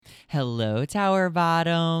Hello, Tower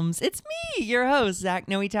Bottoms. It's me, your host, Zach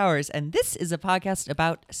Noe Towers, and this is a podcast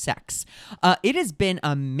about sex. It has been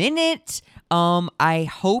a minute. I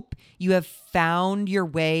hope you have found your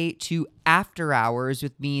way to After Hours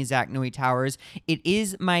with me, Zach Noe Towers. It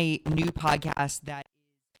is my new podcast that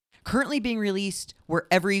currently being released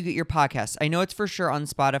wherever you get your podcasts. I know it's for sure on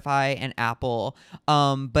Spotify and Apple,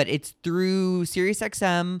 but it's through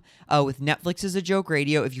SiriusXM with Netflix as a joke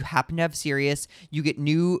radio. If you happen to have Sirius, you get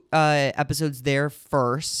new episodes there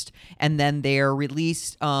first, and then they're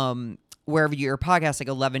released wherever you get your podcast like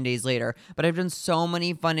 11 days later. But I've done so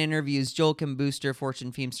many fun interviews. Joel Kim Booster,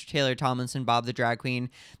 Fortune Feimster, Taylor Tomlinson, Bob the Drag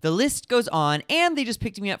Queen. The list goes on, and they just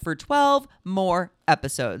picked me up for 12 more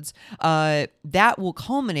episodes. That will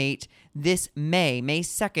culminate this May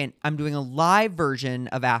 2nd. I'm doing a live version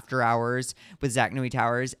of After Hours with Zach Noe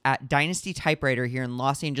Towers at Dynasty Typewriter here in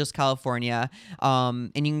Los Angeles, California.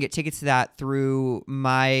 And you can get tickets to that through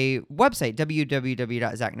my website,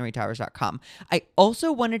 www.zachnoetowers.com. I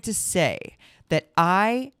also wanted to say that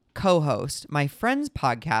I co-host my friend's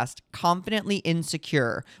podcast, Confidently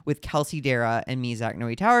Insecure, with Kelsey Dara and me, Zach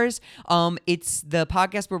Noe Towers. It's the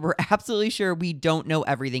podcast where we're absolutely sure we don't know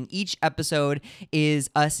everything. Each episode is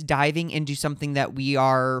us diving into something that we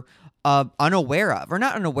are unaware of, or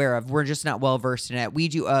not unaware of, we're just not well versed in it. We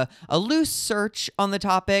do a loose search on the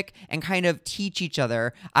topic and kind of teach each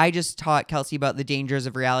other. I just taught Kelsey about the dangers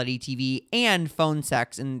of reality TV and phone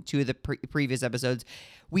sex in two of the previous episodes.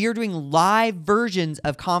 We are doing live versions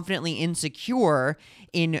of Confidently Insecure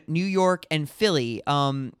in New York and Philly.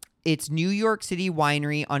 It's New York City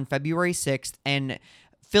Winery on February 6th and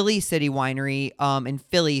Philly City Winery in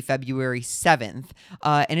Philly, February 7th.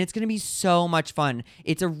 And it's going to be so much fun.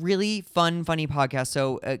 It's a really fun, funny podcast.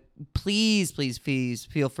 So please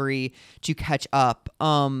feel free to catch up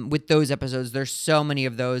with those episodes. There's so many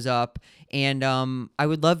of those up. And I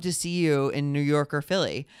would love to see you in New York or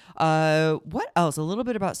Philly. What else? A little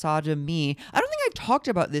bit about Saja Me. I don't think I've talked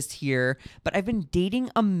about this here, but I've been dating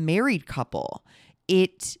a married couple.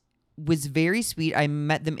 It was very sweet. I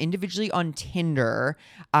met them individually on Tinder.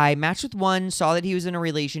 I matched with one, saw that he was in a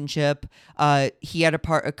relationship. He had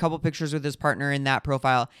a couple pictures with his partner in that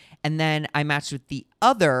profile. And then I matched with the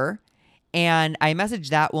other, and I messaged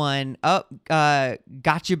that one,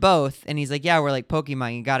 got you both. And he's like, yeah, we're like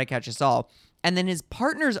Pokemon. You got to catch us all. And then his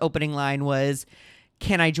partner's opening line was,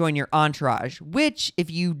 can I join your entourage? Which, if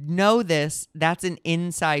you know this, that's an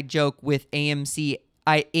inside joke with AMC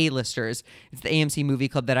A-listers. It's the AMC movie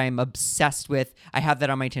club that I am obsessed with. I have that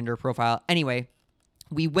on my Tinder profile. Anyway,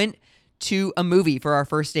 we went to a movie for our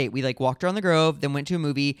first date. We walked around the Grove, then went to a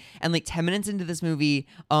movie, and 10 minutes into this movie,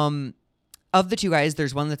 of the two guys,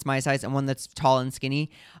 there's one that's my size and one that's tall and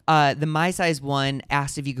skinny. The my size one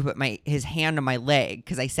asked if you could put his hand on my leg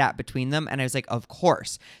because I sat between them, and I was like, of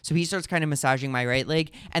course. So he starts kind of massaging my right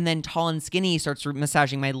leg, and then tall and skinny starts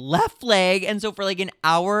massaging my left leg. And so for an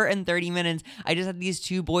hour and 30 minutes, I just had these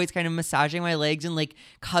two boys kind of massaging my legs and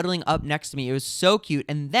cuddling up next to me. It was so cute.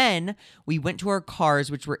 And then we went to our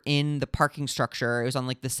cars, which were in the parking structure. It was on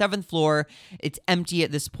the 7th floor. It's empty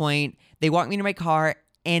at this point. They walked me to my car,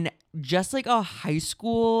 and just like a high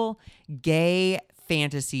school gay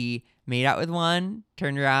fantasy, made out with one,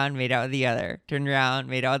 turned around, made out with the other, turned around,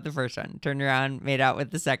 made out with the first one, turned around, made out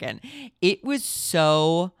with the second. It was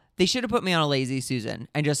so... They should have put me on a Lazy Susan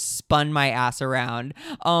and just spun my ass around.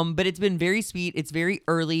 But it's been very sweet. It's very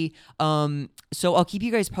early. So I'll keep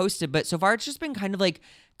you guys posted. But so far, it's just been kind of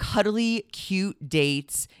cuddly, cute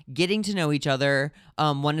dates, getting to know each other.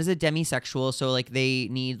 One is a demisexual, so they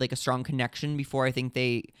need a strong connection before I think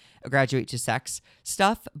they graduate to sex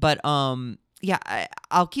stuff. But yeah,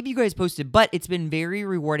 I'll keep you guys posted, but it's been very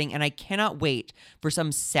rewarding, and I cannot wait for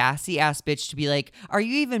some sassy ass bitch to be like, are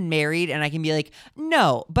you even married? And I can be like,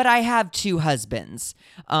 no, but I have 2 husbands.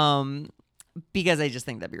 Because I just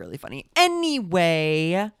think that'd be really funny.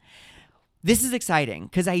 Anyway, this is exciting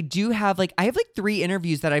because I do have I have 3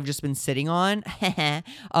 interviews that I've just been sitting on.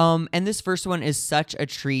 And this first one is such a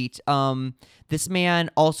treat. This man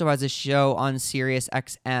also has a show on Sirius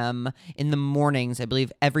XM in the mornings, I believe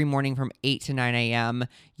every morning from 8 to 9 a.m.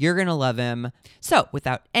 You're going to love him. So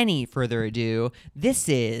without any further ado, this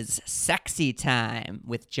is Sexy Time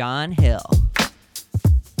with John Hill.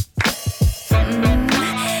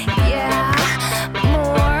 Yeah,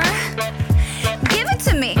 more. Give it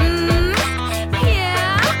to me.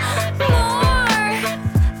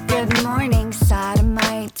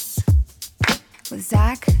 With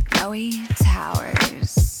Zach Noe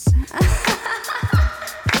Towers.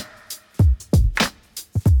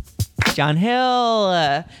 John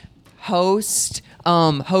Hill, host,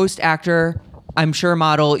 actor, I'm sure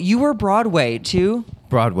model. You were Broadway too?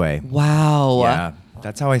 Broadway. Wow. Yeah,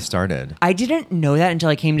 that's how I started. I didn't know that until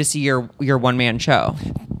I came to see your one-man show.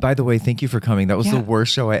 By the way, thank you for coming. That was Yeah. the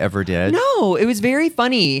worst show I ever did. No, it was very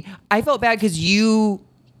funny. I felt bad because you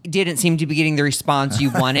didn't seem to be getting the response you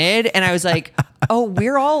wanted, and I was like, "Oh,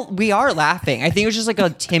 we are laughing." I think it was just like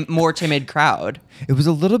a more timid crowd. It was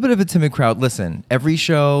a little bit of a timid crowd. Listen, every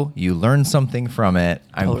show, you learn something from it.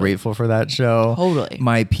 I'm Totally. grateful for that show. Totally.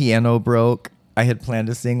 My piano broke. I had planned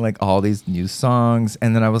to sing like all these new songs.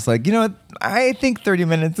 And then I was like, you know what? I think 30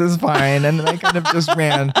 minutes is fine. And then I kind of just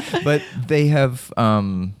ran. But they have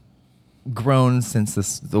grown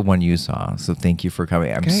since the one you saw. So thank you for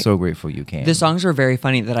coming. I'm Okay. so grateful you came. The songs were very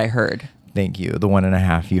funny that I heard. Thank you. The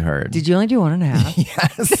 1.5 you heard. Did you only do 1.5?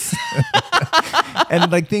 Yes. And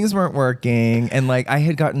like things weren't working. And like I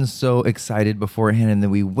had gotten so excited beforehand. And then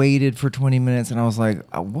we waited for 20 minutes. And I was like,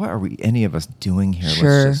 what are any of us doing here?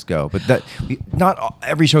 Sure. Let's just go. But not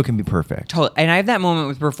every show can be perfect. Totally. And I have that moment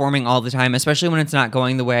with performing all the time, especially when it's not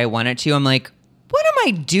going the way I want it to. I'm like, what am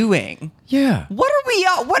I doing? Yeah. What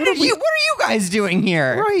are you guys doing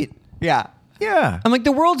here? Right. Yeah. Yeah. I'm like,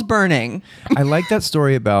 the world's burning. I like that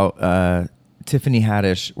story about Tiffany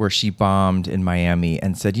Haddish where she bombed in Miami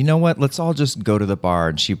and said, you know what? Let's all just go to the bar.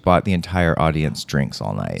 And she bought the entire audience drinks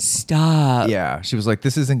all night. Stop. Yeah. She was like,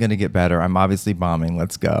 this isn't going to get better. I'm obviously bombing.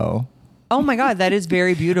 Let's go. Oh my God, that is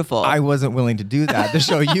very beautiful. I wasn't willing to do that. The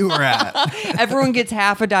show you were at. Everyone gets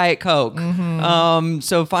half a Diet Coke.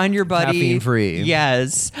 So find your buddy. Caffeine free.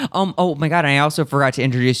 Yes. Oh my God, I also forgot to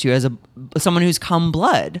introduce you as someone who's come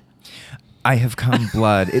blood. I have come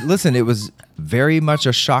blood. Listen, it was very much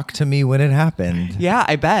a shock to me when it happened. Yeah,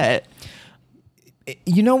 I bet.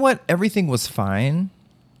 You know what? Everything was fine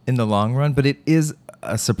in the long run, but it is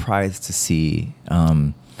a surprise to see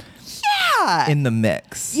Yeah. in the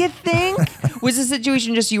mix. You think? Was the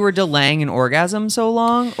situation just you were delaying an orgasm so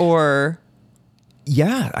long, or?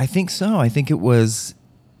 Yeah, I think so. I think it was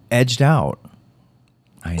edged out.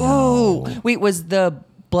 I know. Oh, wait, was the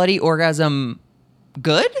bloody orgasm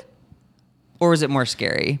good? Or was it more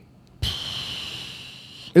scary?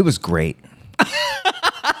 It was great.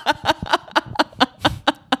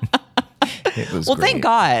 It was Well, great. thank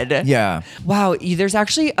God. Yeah, Wow, there's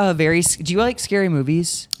actually a very... Do you like scary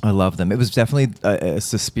movies? I love them. It was definitely a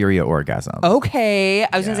Suspiria orgasm. Okay.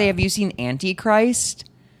 I was going to say, Yeah. have you seen Antichrist?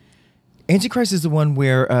 Antichrist is the one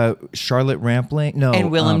where Charlotte Rampling, no,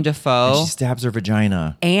 And Willem Dafoe. and she stabs her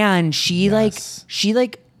vagina. And she Yes.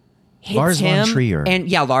 hits Lars von him. Trier. And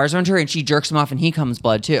yeah, Lars von Trier, and she jerks him off and he comes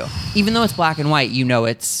blood too. Even though it's black and white, you know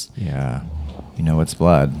it's... Yeah, you know it's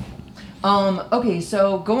blood. Okay,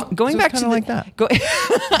 so going So back it's to kinda like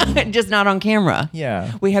that. Just not on camera.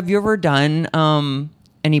 Yeah. Wait, have you ever done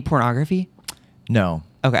any pornography? No,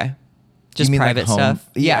 Okay. Just mean like private home- stuff?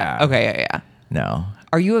 Yeah. Okay, yeah. no.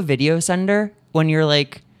 Are you a video sender when you're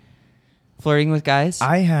like flirting with guys?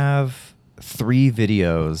 I have 3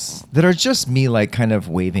 videos that are just me like kind of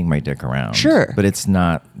waving my dick around. Sure. But it's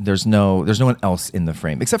not, there's no one else in the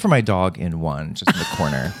frame except for my dog in one, just in the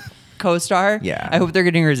corner. Co-star? Yeah. I hope they're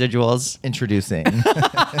getting residuals. Introducing.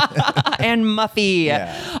 And Muffy.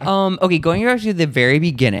 Yeah. Okay, going back to the very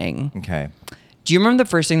beginning. Okay. Do you remember the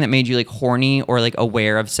first thing that made you like horny or like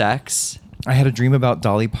aware of sex? I had a dream about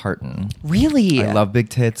Dolly Parton. Really? I love big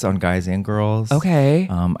tits on guys and girls. Okay.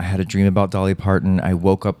 I had a dream about Dolly Parton. I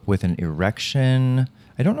woke up with an erection.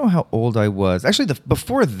 I don't know how old I was. Actually,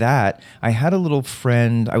 before that, I had a little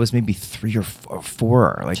friend. I was maybe 3 or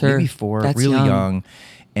 4, like Sure. maybe 4, That's really young. young.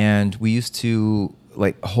 And we used to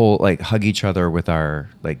hug each other with our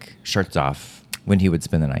like shirts off when he would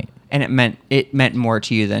spend the night. And it meant more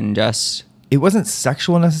to you than just It wasn't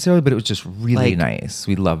sexual necessarily, but it was just really Like- nice.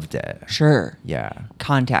 We loved it. sure. Yeah.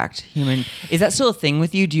 Contact. Human. Is that still a thing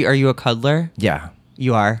with you? Are you a cuddler? Yeah.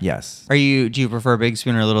 You are? Yes. Do you prefer big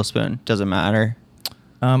spoon or little spoon? Doesn't matter.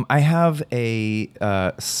 I have a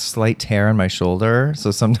slight tear on my shoulder,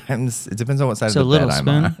 so sometimes it depends on what side So of the little bed I'm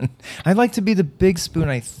spoon? on. I like to be the big spoon,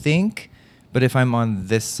 I think, but if I'm on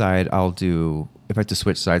this side, if I have to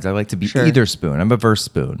switch sides, I like to be Sure. either spoon. I'm a verse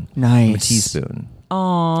spoon. I'm a Nice. teaspoon.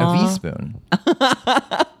 Aww. A V spoon.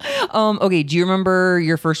 Okay, do you remember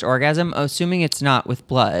your first orgasm? Assuming it's not with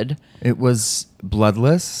blood. It was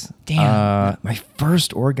bloodless. Damn. My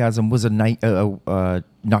first orgasm was a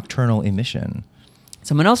nocturnal emission.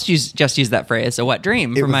 Someone else just used that phrase. A wet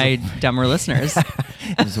dream for was my dumber listeners.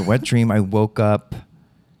 It was a wet dream. I woke up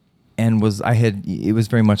and it was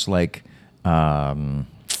very much like,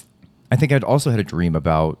 I think I'd also had a dream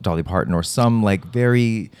about Dolly Parton or some like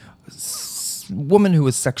very woman who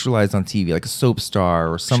was sexualized on TV, like a soap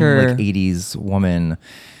star or some Sure. like 80s woman.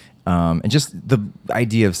 And just the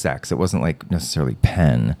idea of sex. It wasn't like necessarily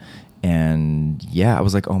Penn. And yeah, I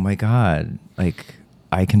was like, oh my God, like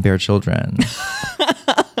I can bear children.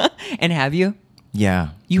 And have you? Yeah.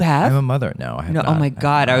 You have? I'm a mother. No, I have No. not. Oh my have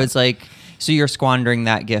God. I not. was like, so you're squandering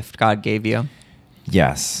that gift God gave you.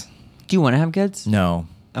 Yes. Do you want to have kids? No.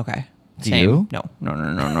 Okay. Do Same. you? No.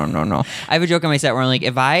 I have a joke on my set where I'm like,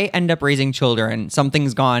 if I end up raising children,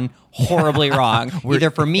 something's gone horribly wrong,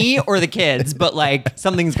 either for me or the kids, but like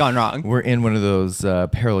something's gone wrong. We're in one of those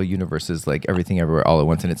parallel universes, like everything everywhere all at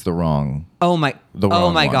once, and it's the wrong. Oh my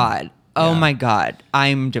wrong one. God. Oh Yeah. my God.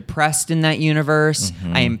 I'm depressed in that universe.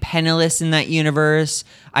 Mm-hmm. I am penniless in that universe.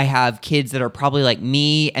 I have kids that are probably like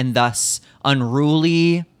me and thus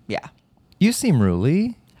unruly. Yeah. You seem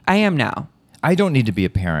ruly. I am now. I don't need to be a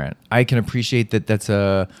parent. I can appreciate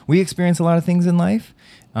that. We experience a lot of things in life,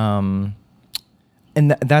 and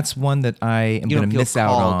that's one that I am You going don't to feel miss out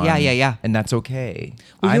called. on. Yeah. And that's okay.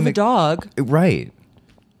 Well, you have a dog. Right.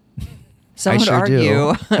 Some would sure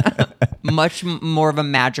do. argue much more of a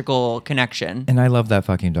magical connection. And I love that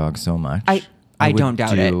fucking dog so much. I would don't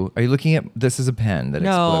doubt it. Are you looking at this? Is a pen that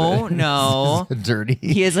No, exploded. no. This is dirty.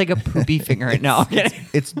 He has like a poopy finger. No, I'm kidding.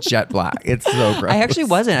 It's jet black. It's so gross. I actually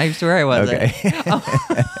wasn't. I swear I wasn't. Okay.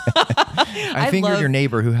 I fingered your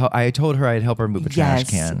neighbor who I told her I'd help her move a trash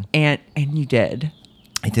can. and you did.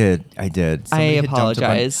 I did. Somebody had dumped a bunch-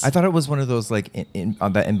 apologize. I thought it was one of those like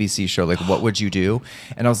on that NBC show, like what would you do?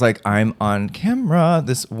 And I was like, I'm on camera.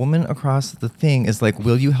 This woman across the thing is like,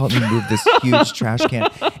 will you help me move this huge trash can?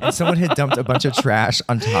 And someone had dumped a bunch of trash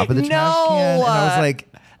on top of the trash can, and I was like,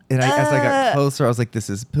 as I got closer, I was like, this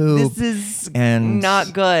is poop. This is and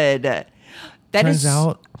not good. That turns is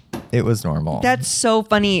out it was normal. That's so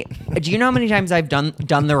funny. Do you know how many times I've done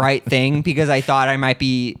the right thing because I thought I might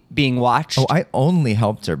be being watched? Oh, I only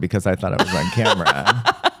helped her because I thought I was on camera.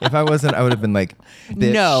 If I wasn't, I would have been like,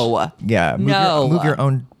 bitch. No. Yeah. Move your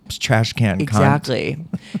own trash can. Cunt.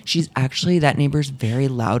 Exactly. That neighbor's very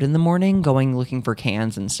loud in the morning going looking for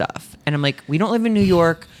cans and stuff. And I'm like, we don't live in New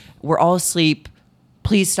York. We're all asleep.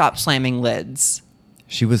 Please stop slamming lids.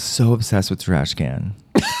 She was so obsessed with trash can.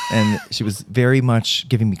 And she was very much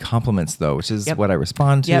giving me compliments, though, which is what I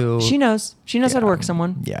respond to. Yep. She knows how to work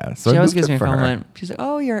someone. Yeah. So she I always moved gives it me a for her. compliment. She's like,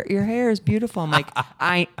 "Oh, your hair is beautiful." I'm like,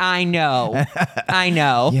 I know. I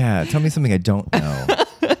know. Yeah. Tell me something I don't know.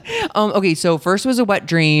 Okay, so first was a wet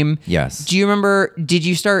dream. Yes. Do you remember, did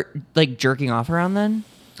you start like jerking off around then?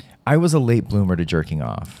 I was a late bloomer to jerking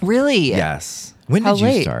off. Really? Yes. When How did you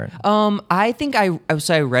late? start? I think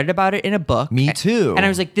I read about it in a book. Me too. And I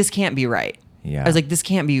was like, this can't be right. Yeah. I was like,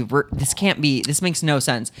 this makes no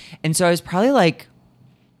sense. And so I was probably like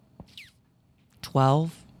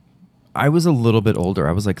 12. I was a little bit older.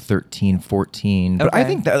 I was like 13, 14. But I Okay.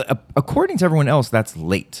 think that according to everyone else, that's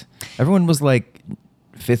late. Everyone was like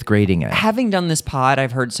fifth grading it. Having done this pod,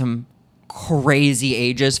 I've heard some crazy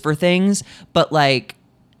ages for things, but like,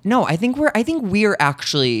 no, I think we're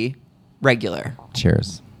actually regular.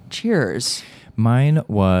 Cheers. Cheers. Mine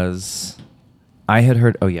was, I had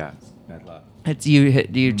heard, oh yeah, bad luck. It's you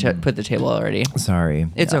put the table already. Sorry.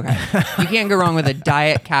 It's okay. You can't go wrong with a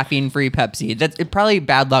diet caffeine-free Pepsi. That's probably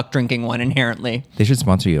bad luck drinking one inherently. They should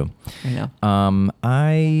sponsor you. I know.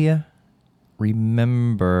 I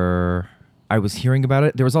remember I was hearing about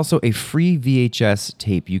it. There was also a free VHS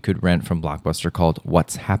tape you could rent from Blockbuster called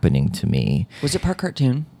What's Happening to Me. Was it part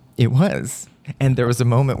cartoon? It was. And there was a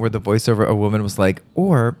moment where the voiceover, a woman was like,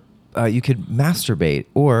 or you could masturbate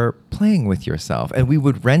or playing with yourself. And we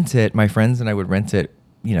would rent it. My friends and I would rent it,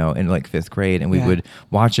 in like fifth grade, and we would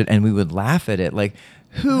watch it and we would laugh at it. Like,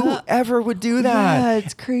 who ever would do that? Yeah,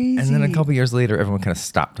 it's crazy. And then a couple years later, everyone kind of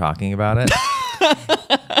stopped talking about it.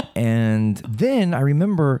 And then I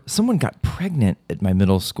remember someone got pregnant at my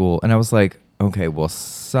middle school, and I was like, okay, well,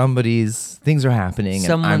 things are happening,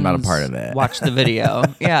 and I'm not a part of it. Watch the video.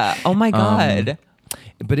 Yeah. Oh my God.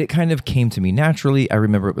 But it kind of came to me naturally. I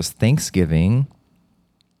remember it was Thanksgiving.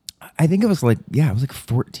 I think it was like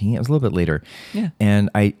 14. It was a little bit later. Yeah. And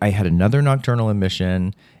I had another nocturnal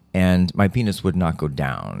emission, and my penis would not go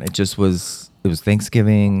down. It was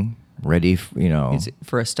Thanksgiving, ready, It's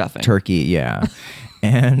for a stuffing. turkey, yeah.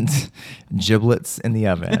 And giblets in the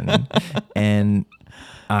oven. And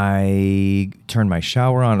I turned my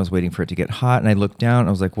shower on. I was waiting for it to get hot, and I looked down. And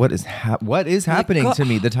I was like, "What is happening to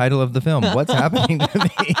me?" The title of the film. What's happening to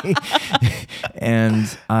me?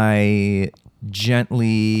 And I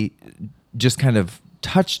gently just kind of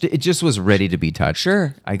touched it. It just was ready to be touched.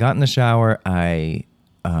 Sure. I got in the shower. I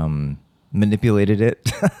manipulated it.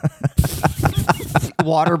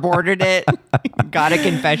 Waterboarded it. Got a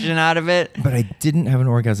confession out of it. But I didn't have an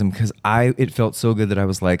orgasm because it felt so good that I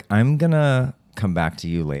was like, I'm gonna come back to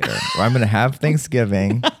you later. Or I'm gonna have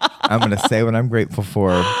Thanksgiving I'm going to say what I'm grateful for.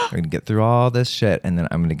 We're going to get through all this shit, and then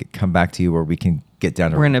I'm going to come back to you where we can get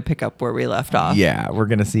down to... We're going to pick up where we left off. Yeah, we're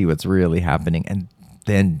going to see what's really happening. And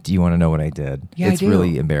then do you want to know what I did? Yeah, it's I do.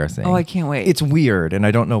 really embarrassing. Oh, I can't wait. It's weird, and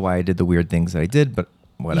I don't know why I did the weird things that I did, but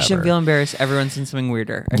whatever. You shouldn't feel embarrassed. Everyone's seen something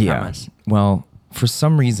weirder. I promise. Well, for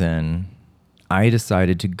some reason, I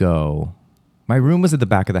decided to go... My room was at the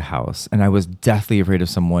back of the house, and I was deathly afraid of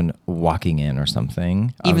someone walking in or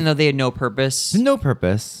something. Even though they had no purpose. No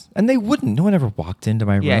purpose. And they wouldn't. No one ever walked into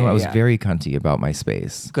my room. Yeah, I was yeah. very cunty about my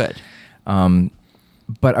space. Good.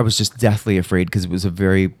 But I was just deathly afraid because it was a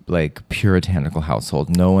very like puritanical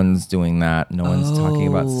household. No one's doing that. No one's talking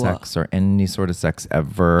about sex or any sort of sex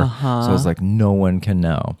ever. So I was like, no one can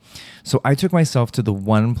know. So I took myself to the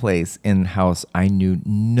one place in the house I knew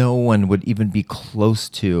no one would even be close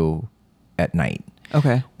to at night.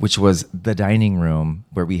 Okay. Which was the dining room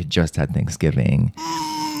where we had just had Thanksgiving.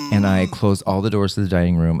 And I closed all the doors to the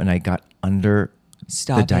dining room and I got under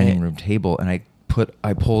the dining room table and I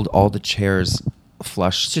pulled all the chairs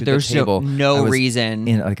flush So to there's the table. no I was reason.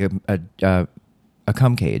 in like a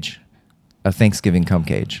cum cage, a Thanksgiving cum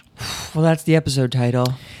cage. Well, that's the episode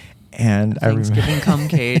title. And Thanksgiving cum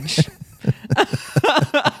cage.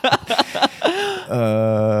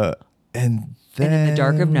 And then in the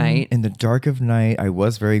dark of night. In the dark of night, I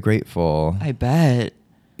was very grateful. I bet.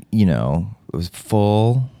 You know, it was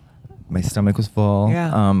full. My stomach was full.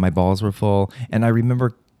 Yeah. My balls were full. And I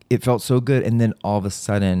remember it felt so good. And then all of a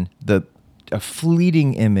sudden, a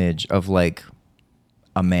fleeting image of like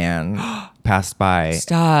a man passed by.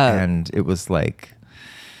 Stop. And it was like...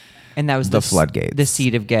 And that was the floodgates. The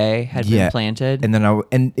seed of gay had been planted. And then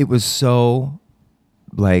and it was so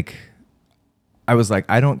like... I was like,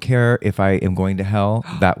 I don't care if I am going to hell.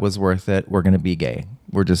 That was worth it. We're going to be gay.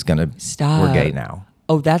 We're just going to... Stop. We're gay now.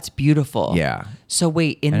 Oh, that's beautiful. Yeah. So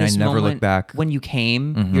wait, in And I this never moment, looked back. when you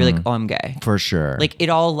came, you're like, oh, I'm gay. For sure. Like it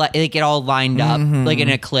all lined up like an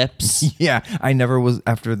eclipse. Yeah, I never was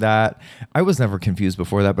after that. I was never confused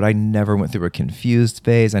before that, but I never went through a confused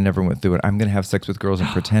phase. I never went through it. I'm gonna have sex with girls and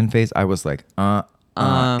pretend phase. I was like,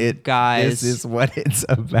 guys, this is what it's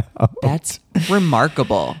about. That's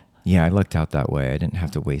remarkable. Yeah, I lucked out that way. I didn't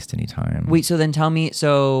have to waste any time. Wait, so then tell me,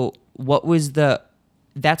 so what was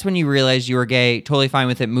that's when you realized you were gay, totally fine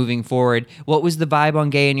with it moving forward. What was the vibe on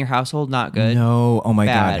gay in your household? Not good? No. Oh my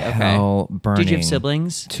Bad. God. Okay. Hell burning. Did you have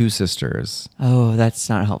siblings? 2 sisters. Oh, that's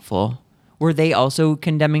not helpful. Were they also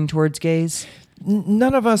condemning towards gays?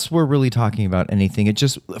 None of us were really talking about anything. It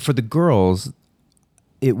just, for the girls,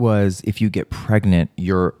 it was if you get pregnant,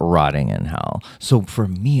 you're rotting in hell. So for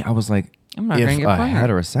me, I was like, I'm not if gonna get a pregnant.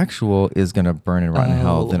 heterosexual is going to burn and rot in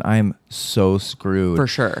hell, then I'm so screwed. For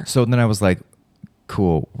sure. So then I was like,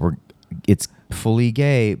 cool, it's fully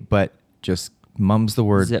gay, but just mum's the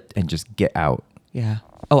word Zipped. and just get out. Yeah.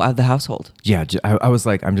 Oh, out of the household. Yeah, I was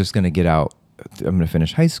like, I'm just going to get out. I'm going to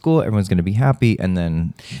finish high school. Everyone's going to be happy and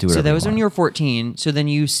then do whatever. So that was want. when you were 14. So then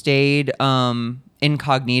you stayed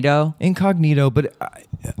incognito. Incognito, but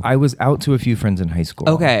I was out to a few friends in high school.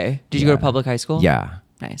 Okay. Did you go to Yeah. public high school? Yeah.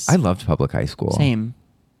 Nice. I loved public high school. Same.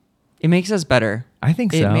 It makes us better. I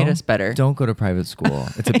think so. It made us better. Don't go to private school.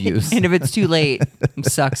 It's abuse. And if it's too late, it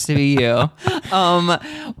sucks to be you.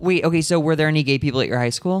 Wait, okay, so were there any gay people at your high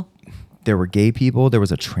school? There were gay people. There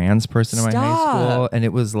was a trans person in my high school. Stop. And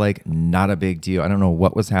it was like not a big deal. I don't know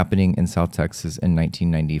what was happening in South Texas in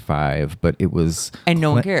 1995, but it was... And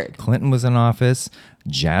no one cared. Clinton was in office.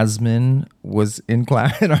 Jasmine was in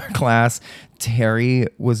in our class. Terry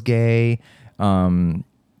was gay.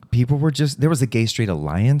 People were just... There was a gay straight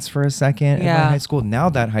alliance for a second in my high school. Now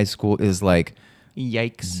that high school is like...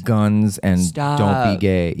 Yikes. Guns and Stop. don't be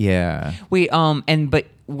gay. Yeah. Wait, but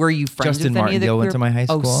were you friends Justin with any of the Martindale queer... went to my high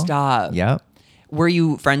school. Oh, stop. Yep. Were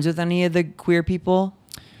you friends with any of the queer people?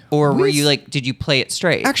 Or were you like, did you play it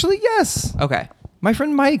straight? Actually, yes. Okay. My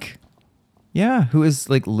friend Mike. Yeah, who is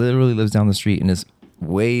like literally lives down the street and is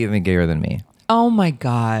way even gayer than me. Oh my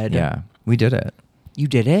God. Yeah, we did it. You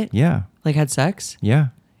did it? Yeah. Like had sex? Yeah.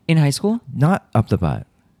 In high school? Not up the butt.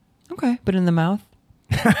 Okay. But in the mouth?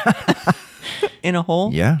 In a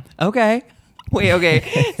hole? Yeah. Okay. Wait,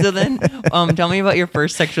 okay. So then tell me about your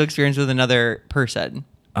first sexual experience with another person.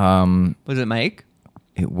 Was it Mike?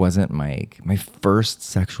 It wasn't Mike. My first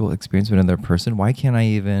sexual experience with another person. Why can't I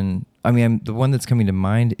even... I mean, the one that's coming to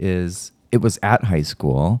mind is it was at high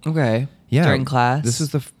school. Okay. Yeah. During class? This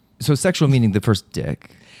is so sexual meaning the first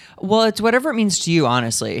dick. Well, it's whatever it means to you,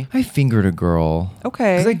 honestly. I fingered a girl.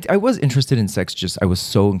 Okay. Because I was interested in sex, just I was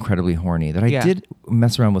so incredibly horny that I Yeah. did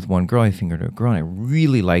mess around with one girl. I fingered a girl and I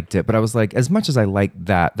really liked it. But I was like, as much as I like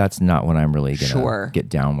that, that's not what I'm really going to Sure. get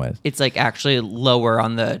down with. It's like actually lower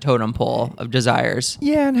on the totem pole of desires.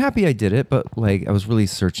 Yeah, and happy I did it. But like, I was really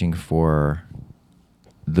searching for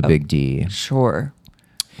the big D. Sure.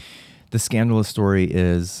 The scandalous story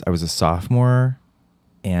is I was a sophomore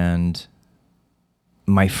and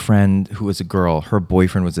my friend who was a girl, her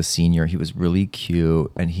boyfriend was a senior. He was really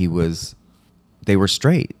cute and they were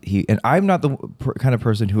straight. And I'm not the kind of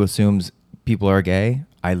person who assumes people are gay.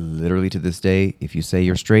 I literally to this day, if you say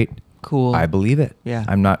you're straight, Cool. I believe it. Yeah.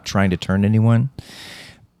 I'm not trying to turn anyone.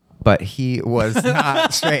 But he was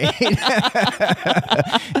not straight.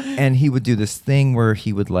 And he would do this thing where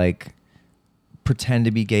he would like pretend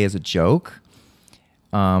to be gay as a joke.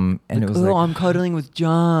 And it was like, I'm cuddling with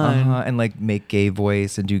John. and like make gay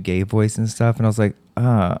voice and do gay voice and stuff. And I was like,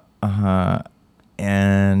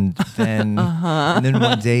 and then and then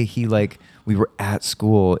one day we were at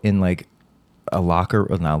school in like not a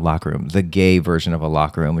locker room, the gay version of a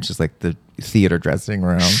locker room, which is like the theater dressing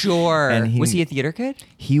room. Sure. And Was he a theater kid?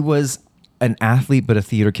 He was an athlete, but a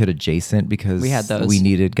theater kid adjacent because We had those. we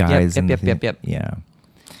needed guys. Yep. Yeah.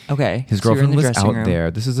 Okay. His So you're in girlfriend the was dressing out room.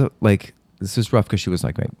 there. This is rough because she was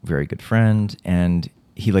like my very good friend, and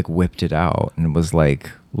he like whipped it out and was like,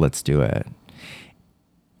 "Let's do it."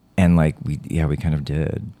 And like we kind of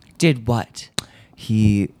did. Did what?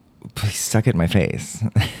 He stuck it in my face.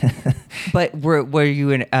 But were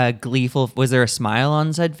you in a gleeful? Was there a smile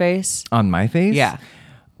on said face? On my face? Yeah.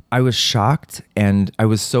 I was shocked, and I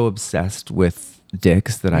was so obsessed with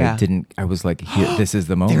dicks that Yeah. I was like, this is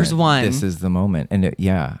the moment. There's one. This is the moment. And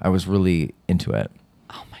I was really into it.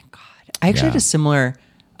 Oh my God. I actually had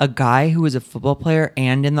a guy who was a football player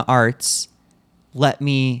and in the arts let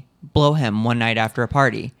me blow him one night after a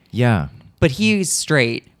party. Yeah. But he's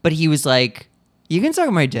straight. But he was like, you can suck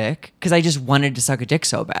my dick. Because I just wanted to suck a dick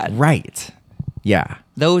so bad. Right. Yeah.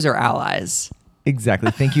 Those are allies.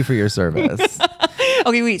 Exactly. Thank you for your service.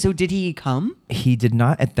 Okay, wait. So did he come? He did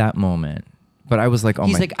not at that moment, but I was like, oh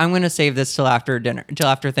He's my. like, I'm going to save this till after dinner, till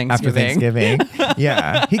after Thanksgiving. After Thanksgiving.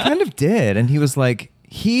 Yeah. He kind of did. And he was like,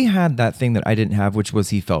 he had that thing that I didn't have, which was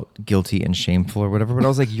he felt guilty and shameful or whatever. But I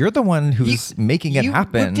was like, you're the one who's making it you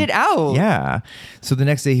happen. whipped it out. Yeah. So the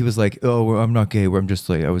next day he was like, oh, well, I'm not gay. I'm just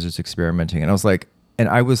like, I was just experimenting. And I was like, and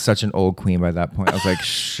I was such an old queen by that point. I was like,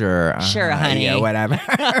 sure. Sure, honey. Yeah, whatever.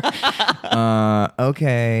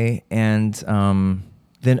 Okay. And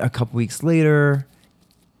then a couple weeks later,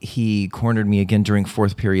 he cornered me again during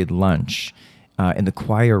fourth period lunch in the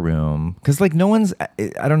choir room. Because like no one's,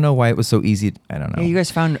 I don't know why it was so easy. I don't know. Yeah, you guys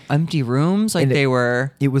found empty rooms like And they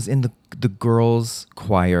were. It was in the girls'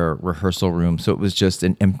 choir rehearsal room. So it was just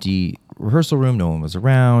an empty rehearsal room. No one was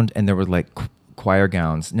around. And there were like choir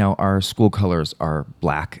gowns. Now our school colors are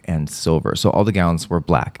black and silver. So all the gowns were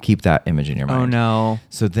black. Keep that image in your mind. Oh no.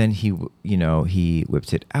 So then he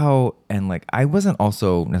whipped it out. And like, I wasn't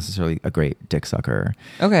also necessarily a great dick sucker.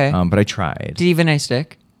 Okay. But I tried. Did he have a nice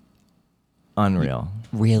dick? Unreal.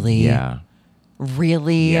 Really? Yeah.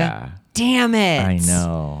 Really? Yeah. Damn it. I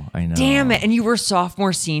know. Damn it. And you were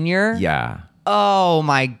sophomore, senior? Yeah. Oh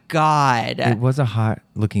my God. It was a hot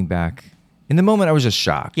looking back. In the moment, I was just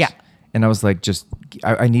shocked. Yeah. And I was like,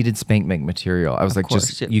 I needed spank bank material. I was like,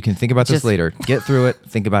 course. you can think about this Just- later. Get through it.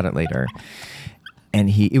 Think about it later. And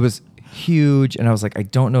it was huge. And I was like, I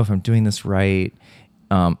don't know if I'm doing this right.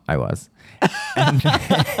 I was. And,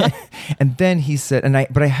 and then he said,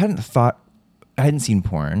 but I hadn't seen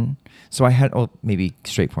porn. So I had, maybe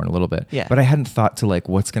straight porn a little bit. Yeah. But I hadn't thought to like,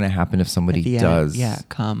 what's going to happen if somebody The end. does Yeah,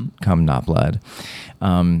 come. not blood.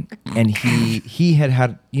 And he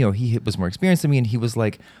had, he was more experienced than me, and he was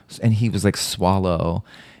like, swallow.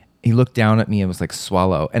 He looked down at me and was like,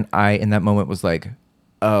 swallow. And I, in that moment, was like,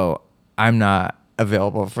 oh, I'm not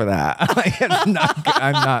available for that. Like, I'm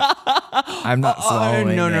not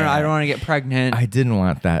swallowing. No, it. I don't want to get pregnant. I didn't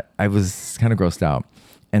want that. I was kind of grossed out.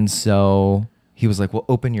 And so he was like, well,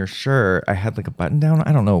 open your shirt. I had like a button down.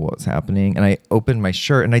 I don't know what was happening. And I opened my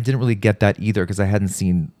shirt, and I didn't really get that either because I hadn't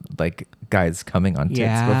seen like guys coming on tits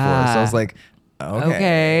before. So I was like,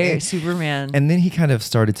 okay. Superman. And then he kind of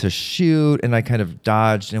started to shoot, and I kind of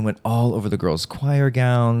dodged and went all over the girls' choir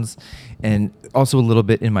gowns and also a little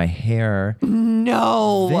bit in my hair.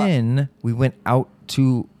 no. Then we went out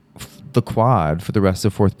to the quad for the rest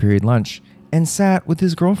of fourth period lunch and sat with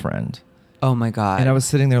his girlfriend. Oh my God. And I was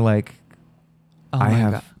sitting there like, Oh I my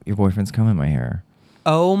have God. your boyfriend's cum in my hair.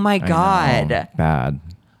 Oh my I know. God. Bad.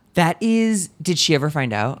 That is, did she ever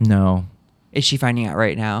find out? No. Is she finding out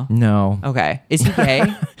right now? No. Okay. Is he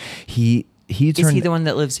gay? He Is turned. he the one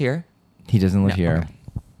that lives here? He doesn't live No, here.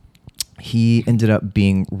 okay. He ended up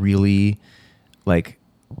being really like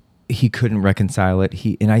he couldn't reconcile it.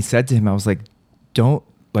 And I said to him, I was like, don't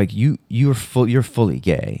like you're fully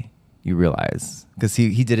gay. You realize, because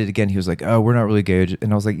he did it again. He was like, oh, we're not really gay.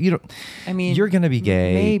 And I was like, you don't, I mean, you're going to be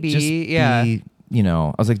gay. maybe, Just yeah. be,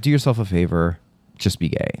 I was like, do yourself a favor. Just be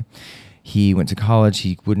gay. He went to college.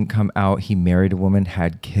 He wouldn't come out. He married a woman,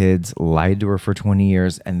 had kids, lied to her for 20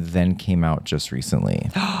 years, and then came out just recently.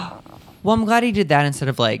 Well, I'm glad he did that instead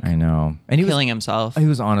of like I know. And he killing was, himself. he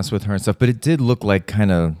was honest with her and stuff, but it did look like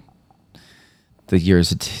kind of the years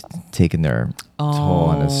had taken their toll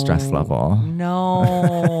on his stress level.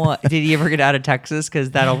 No. Did he ever get out of Texas?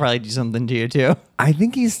 Because that'll probably do something to you too. I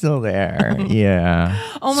think he's still there. Yeah.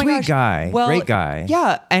 Oh my Sweet gosh. guy. Well, Great guy.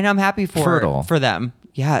 Yeah, and I'm happy Fertile. for them.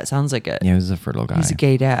 Yeah, it sounds like it. Yeah, he's a fertile guy. He's a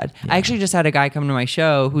gay dad. Yeah. I actually just had a guy come to my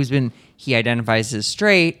show he identifies as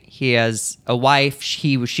straight. He has a wife.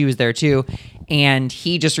 She was there too. And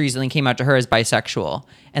he just recently came out to her as bisexual.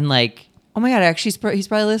 And like, oh my God, actually, he's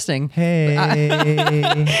probably listening. Hey.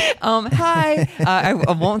 Hi. I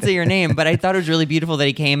won't say your name, but I thought it was really beautiful that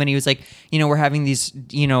he came and he was like, we're having these,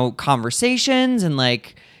 conversations, and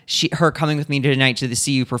like her coming with me tonight to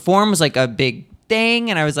see you perform was like a big thing.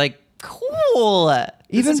 And I was like, cool.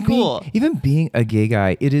 This is cool. Even being a gay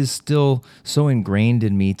guy, it is still so ingrained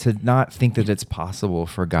in me to not think that it's possible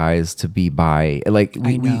for guys to be bi. Like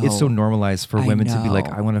it's so normalized for I women to be like,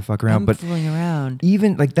 know. I want to fuck around, I'm but fooling around.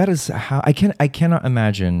 even like that is how I cannot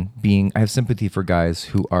imagine being. I have sympathy for guys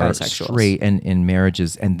who are Bisexuals. straight and in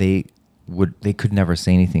marriages, and they could never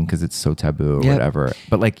say anything because it's so taboo or Yep. whatever.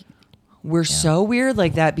 But like, We're so weird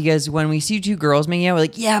like that because when we see two girls making out, we're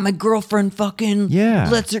like, yeah, my girlfriend fucking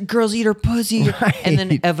lets her girls eat her pussy. Right. And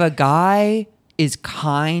then if a guy is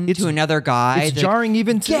kind to another guy, it's they're like, jarring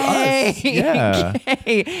even to gay, us. Yeah.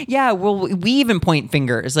 gay. Yeah, well, we even point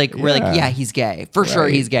fingers. Like, we're like, yeah, he's gay. For sure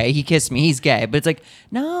Right. he's gay. He kissed me. He's gay. But it's like,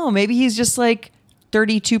 no, maybe he's just like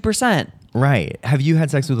 32%. Right. Have you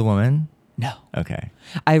had sex with a woman? No. Okay.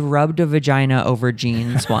 I rubbed a vagina over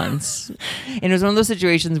jeans once. And it was one of those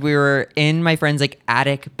situations we were in my friend's like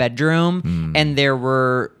attic bedroom and there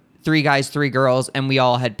were 3 guys, 3 girls, and we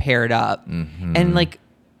all had paired up. And like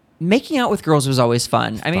making out with girls was always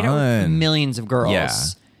fun. I made out with Fun. millions of girls. Yeah.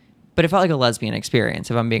 But it felt like a lesbian experience,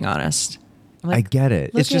 if I'm being honest. I'm like, I get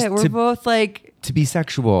it. Look It's just at it. We're both like, to be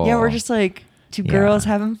sexual. yeah, we're just like two Yeah. girls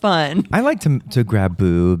having fun. I like to grab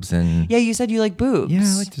boobs and Yeah, you said you like boobs. yeah,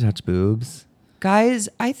 I like to touch boobs. Guys,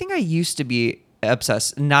 I think I used to be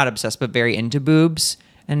not obsessed, but very into boobs.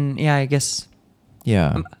 And yeah, I guess,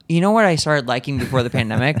 Yeah. you know what I started liking before the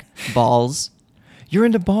pandemic? Balls. You're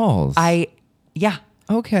into balls. Yeah,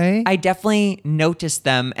 Okay. I definitely noticed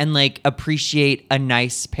them and like appreciate a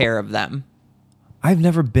nice pair of them. I've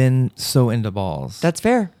never been so into balls. That's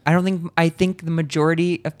fair. I think the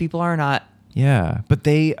majority of people are not. yeah, but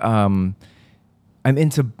I'm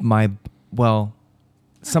into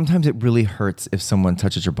sometimes it really hurts if someone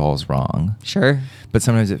touches your balls wrong. Sure. But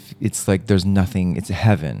sometimes it's like there's nothing, it's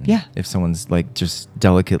heaven. Yeah. If someone's like just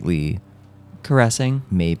delicately, Caressing.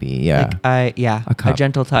 maybe, yeah. A A cup.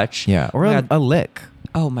 gentle touch. Yeah. Or Oh my a God. lick.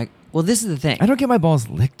 Oh my. Well, this is the thing. I don't get my balls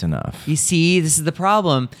licked enough. You see, this is the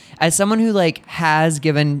problem. As someone who like has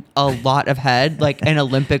given a lot of head, like an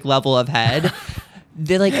Olympic level of head,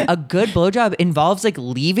 a good blowjob involves like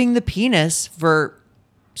leaving the penis for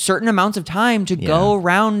certain amounts of time to go Yeah.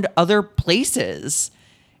 around other places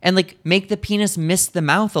and like make the penis miss the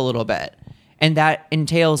mouth a little bit. And that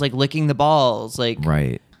entails like licking the balls, like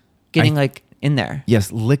Right. getting I- like in there.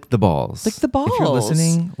 Yes, lick the balls. Lick the balls. If you're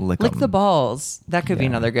listening, lick 'em. the balls. That could be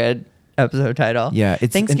Yeah. another good episode title. Yeah,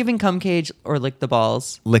 it's- Thanksgiving cum cage or lick the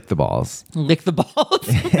balls. Lick the balls. Lick the balls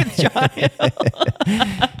with John Hill.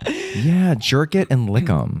 Yeah, jerk it and lick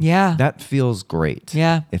them. Yeah. That feels great.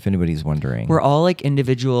 Yeah. If anybody's wondering. We're all like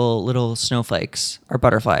individual little snowflakes or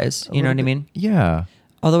butterflies. You know what I mean? Yeah.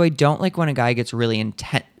 Although I don't like when a guy gets really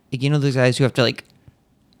intense. Like, you know those guys who have to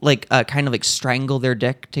kind of like strangle their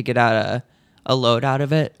dick to get out a load out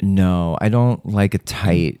of it? No, I don't like a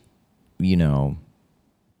tight,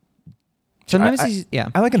 Sometimes I yeah.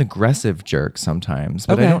 I like an aggressive jerk sometimes,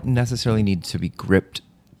 but I Okay. don't necessarily need to be gripped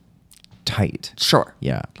tight. Sure.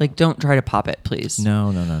 Yeah. Like, don't try to pop it, please.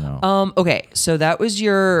 No. Okay, so that was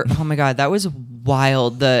your oh my God, that was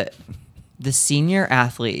wild. The senior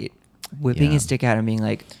athlete whipping Yeah. his dick out and being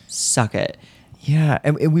like, suck it. Yeah,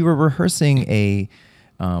 and we were rehearsing a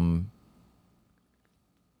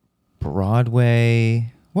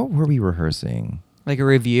Broadway. What were we rehearsing? Like a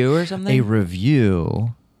review or something? A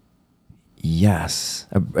review. Yes.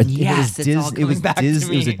 Yes, it's all coming back to It was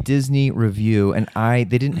a me. Disney review, and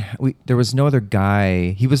there was no other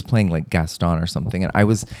guy. He was playing like Gaston or something, and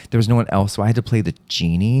there was no one else, so I had to play the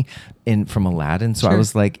genie from Aladdin. So I Sure.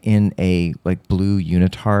 was like in a like blue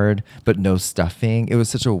unitard, but no stuffing. It was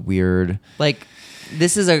such a weird. Like,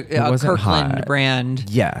 this is a wasn't Kirkland hot. brand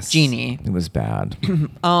Yes. genie. It was bad.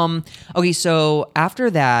 Okay, so after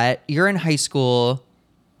that, you're in high school.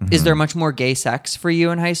 Is Mm-hmm. there much more gay sex for you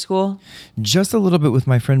in high school? Just a little bit with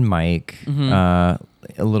my friend Mike. Mm-hmm. A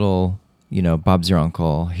little, Bob's your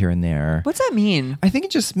uncle here and there. What's that mean? I think it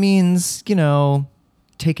just means,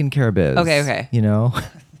 taking care of biz. Okay.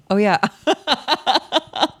 Oh yeah.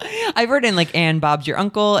 I've heard in like and Bob's your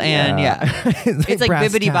uncle and it's like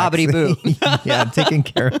brass bibbity tacks. bobbity boo. Yeah, taking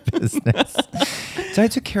care of business. So I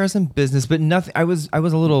took care of some business, but nothing. I was a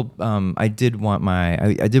little. I did want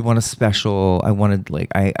a special. I wanted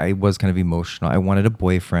I was kind of emotional. I wanted a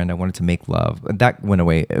boyfriend. I wanted to make love. That went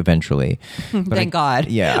away eventually. But Thank God.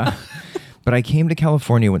 Yeah. But I came to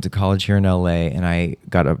California, went to college here in LA, and I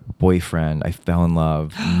got a boyfriend. I fell in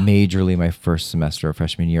love majorly my first semester of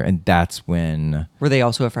freshman year, and that's when Were they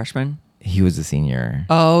also a freshman? he was a senior.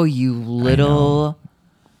 Oh, you little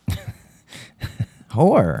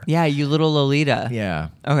Whore. Yeah, you little Lolita. Yeah.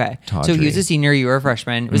 Okay. So he was a senior, you were a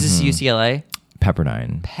freshman. Was this UCLA?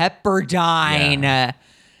 Pepperdine. Pepperdine. Yeah.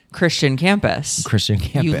 Christian campus. Christian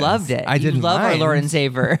campus. You loved it. I You didn't love our mind. Lord and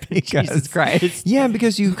Savior. Jesus Christ. Yeah,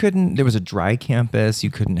 because there was a dry campus. You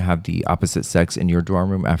couldn't have the opposite sex in your dorm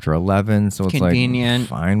room after 11. So it's Convenient. like,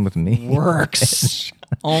 fine with me. Works.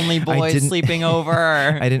 Only boys didn't- sleeping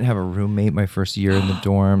over. I didn't have a roommate my first year in the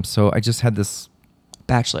dorm. So I just had this,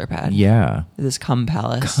 Bachelor pad. This cum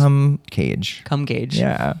palace. cum cage. Cum cage.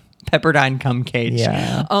 Yeah. Pepperdine cum cage.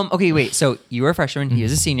 Yeah. Okay, wait. So you were a freshman. He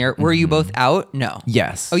was a senior. Were you both out? No.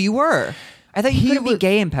 Yes. Oh, you were? I thought you couldn't be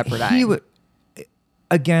gay in Pepperdine. He would,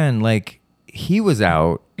 again, he was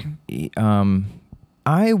out.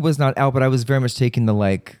 I was not out, but I was very much taking the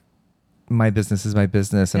my business is my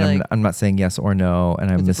business, and Yeah, I'm not saying yes or no, and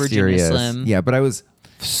I'm With the Virginia mysterious. Slim. Yeah, but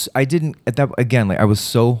I didn't at that again. I was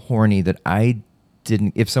so horny that I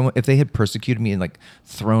didn't. If they had persecuted me and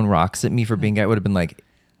thrown rocks at me for being gay, I would have been like,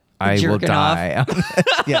 I will Jerking off. die.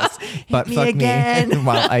 Yes, but me fuck again. me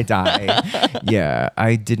while I die. Yeah,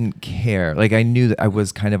 I didn't care. I knew that I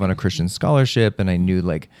was kind of on a Christian scholarship, and I knew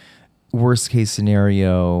worst case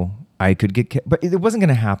scenario, I could get, but it wasn't going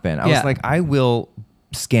to happen. I was like, I will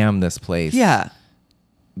scam this place. Yeah.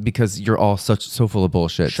 Because you're all so full of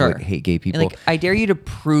bullshit. Sure. To, hate gay people. And, I dare you to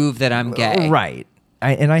prove that I'm gay. Right.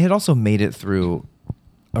 I had also made it through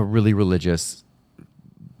a really religious,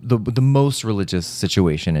 the most religious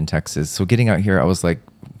situation in Texas. So getting out here, I was like,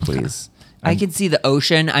 please. I can see the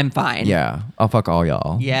ocean. I'm fine. Yeah, I'll fuck all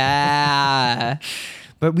y'all. Yeah.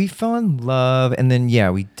 But we fell in love, and then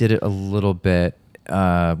we did it a little bit. We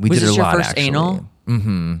Was did this it a your lot, first actually. anal?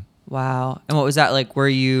 Mm-hmm. Wow. And what was that like? Were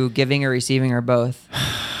you giving or receiving or both?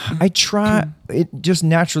 I tried. It just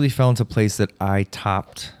naturally fell into place that I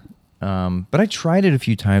topped. But I tried it a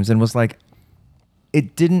few times and was like,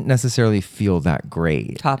 it didn't necessarily feel that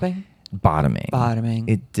great. Topping? Bottoming.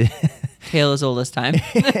 It did. Tale as old as time.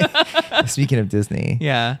 Speaking of Disney.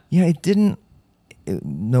 Yeah. Yeah, it didn't,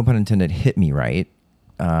 no pun intended, hit me right.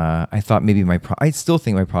 I thought maybe I still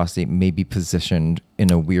think my prostate may be positioned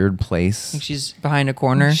in a weird place. Like she's behind a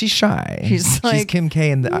corner. She's shy. She's like, Kim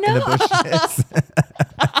K in the bushes.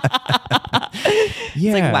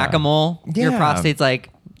 Yeah. It's like whack-a-mole. Your Yeah. prostate's like,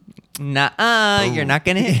 nah, you're not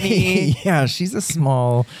going to hit me. Yeah, she's a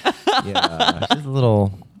small, she's a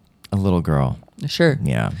little girl. Sure.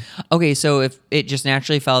 Yeah. Okay, so if it just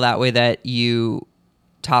naturally fell that way that you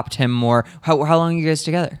topped him more, how long are you guys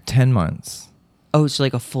together? 10 months. Oh, it's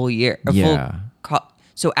like a full year. Yeah.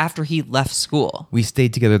 So after he left school. We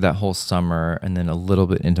stayed together that whole summer and then a little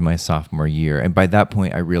bit into my sophomore year. And by that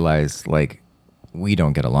point, I realized we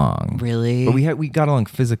don't get along. Really? But we got along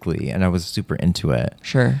physically, and I was super into it.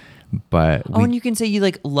 Sure. But And you can say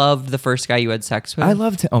you loved the first guy you had sex with. I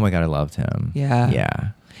loved him. Oh my God, I loved him. Yeah. Yeah.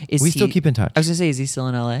 Is We he- still keep in touch. I was gonna say, is he still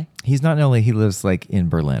in LA? He's not in LA. He lives in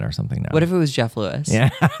Berlin or something now. What if it was Jeff Lewis? Yeah.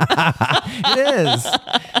 It is.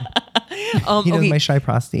 He knows Okay. my shy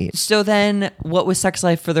prostate. So then, what was sex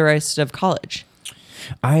life for the rest of college?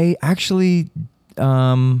 I actually,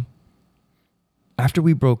 after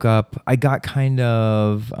we broke up, I got kind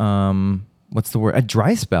of, what's the word? A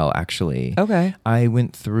dry spell, actually. Okay. I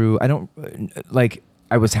went through,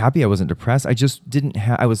 I was happy. I wasn't depressed. I just didn't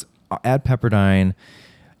have, I was at Pepperdine.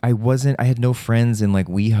 I had no friends in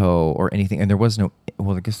WeHo or anything. And there was no,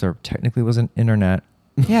 well, I guess there technically was an internet.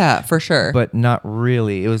 Yeah, for sure. but not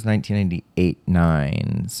really. It was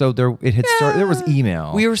 1998-9. So it had started. There was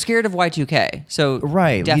email. We were scared of Y2K. So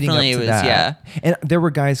right. leading up definitely to it was, that. yeah. And there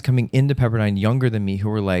were guys coming into Pepperdine younger than me who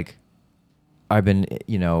were like, I've been,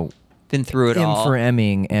 Been through it M all. for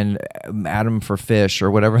Emming and Adam for Fish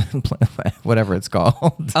or whatever it's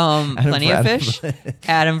called. Adam Plenty for of Adam. Fish.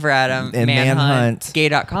 Adam for Adam. And Manhunt.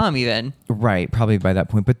 Gay.com even. Right, probably by that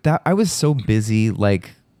point. But I was so busy,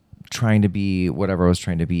 like trying to be whatever I was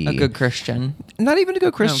trying to be. A good Christian. Not even a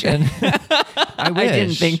good Christian. I wish. I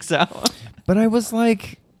didn't think so. But I was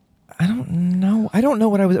like, I don't know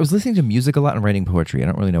what I was listening to music a lot and writing poetry. I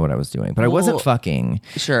don't really know what I was doing, but I wasn't Well, fucking.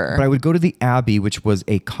 sure. But I would go to the Abbey, which was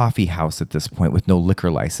a coffee house at this point with no liquor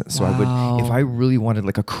license. So I Wow. would, if I really wanted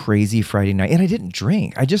like a crazy Friday night, and I didn't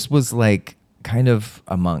drink, I just was like kind of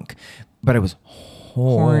a monk, but I was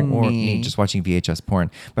Horny. just watching VHS porn.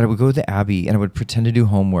 But I would go to the Abbey and I would pretend to do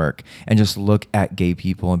homework and just look at gay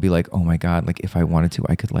people and be like, oh my God, like if I wanted to,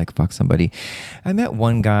 I could like fuck somebody. I met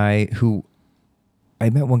one guy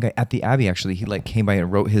at the Abbey, actually. He like came by and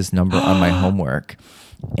wrote his number on my homework.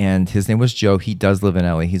 And his name was Joe. He does live in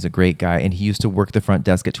LA. He's a great guy. And he used to work the front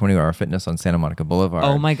desk at 24-Hour Fitness on Santa Monica Boulevard.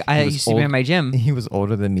 Oh my God. I He was used to be in my gym. He was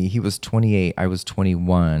older than me. He was 28. I was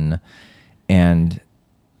 21. And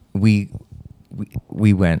we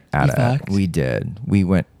went at You it. fucked? We did. We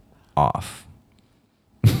went off.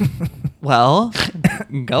 Well,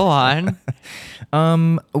 go on.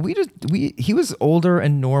 He was older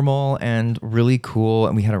and normal and really cool,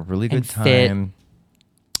 and we had a really good And fit. time.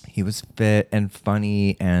 He was fit and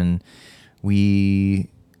funny, and we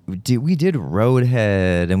did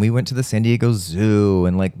Roadhead, and we went to the San Diego Zoo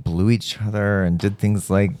and like blew each other and did things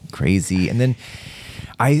like crazy. And then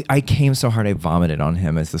I came so hard I vomited on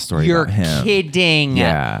him as the story You're about him. kidding.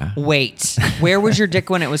 Yeah. Wait. Where was your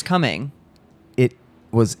dick when it was coming? It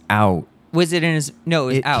was out. Was it in his... No, it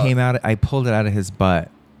was It out. came out. I pulled it out of his butt,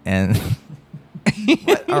 and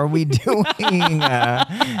what are we doing?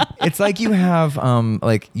 It's like you have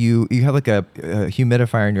like you have like a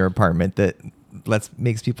humidifier in your apartment that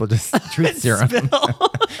makes people just truth serum.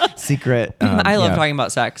 Secret. I love yeah. talking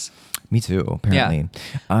about sex. Me too. Apparently,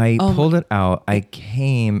 I pulled it out. I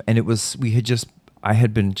came, and it was I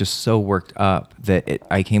had been just so worked up that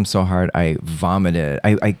I came so hard I vomited.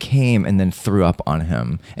 I came and then threw up on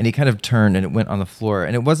him, and he kind of turned and it went on the floor.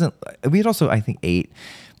 And it wasn't. We had also I think ate,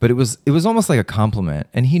 but it was almost like a compliment,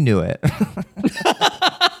 and he knew it.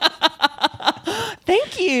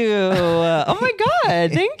 Thank you. Oh my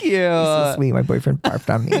God. Thank you. So sweet. My boyfriend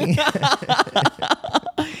barfed on me.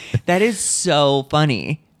 That is so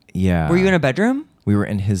funny. Yeah. Were you in a bedroom? We were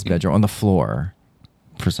in his bedroom on the floor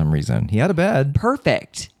for some reason. He had a bed.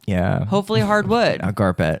 Perfect. Yeah. Hopefully hardwood. A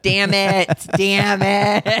carpet. Damn it. Damn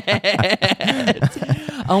it.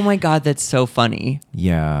 Oh my God, that's so funny.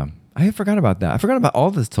 Yeah. I forgot about that. I forgot about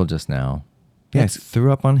all this till just now. Yeah, I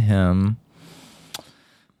threw up on him.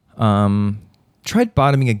 Tried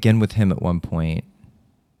bottoming again with him at one point,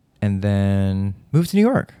 and then moved to New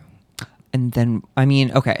York. And then, I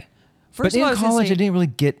mean, okay. First But of all, I in was gonna college, say- I didn't really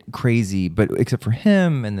get crazy, but except for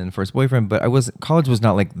him and then for his boyfriend. But college was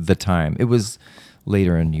not like the time. It was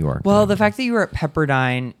later in New York. Well, the fact that you were at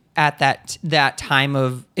Pepperdine at that time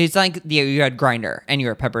of, it's like you had Grindr and you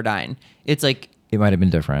were at Pepperdine. It's like, it might have been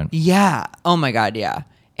different. yeah. Oh my God, yeah.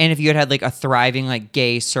 And if you had like a thriving like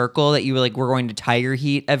gay circle that you were going to Tiger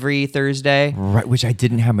Heat every Thursday. Right, which I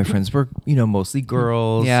didn't have. My friends were, mostly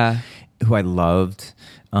girls. Yeah. Who I loved.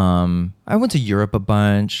 I went to Europe a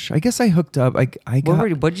bunch. I guess I hooked up. I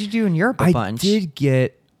got. What did you do in Europe a I bunch? did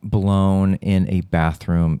get blown in a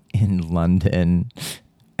bathroom in London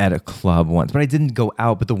at a club once, but I didn't go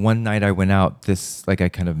out. But the one night I went out, I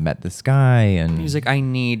kind of met this guy, and He was like, I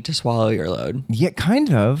need to swallow your load. yeah,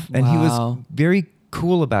 kind of, and he was Wow. very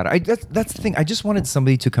cool about it. That's the thing. I just wanted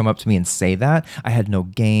somebody to come up to me and say that. I had no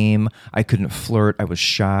game. I couldn't flirt. I was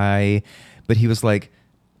shy, but he was like,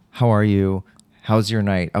 "How are you? How's your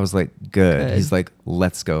night?" I was like, "Good." He's like,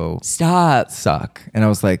 "Let's go Stop. suck," and I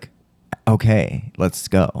was like, "Okay, let's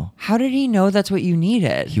go." How did he know that's what you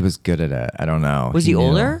needed? He was good at it. I don't know. Was he knew.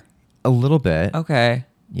 older? A little bit. Okay.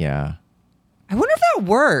 Yeah. I wonder if that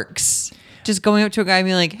works. Just going up to a guy and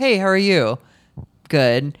being like, hey, how are you?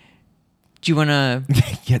 Good. Do you want to...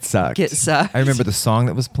 Get sucked. Get sucked. I remember the song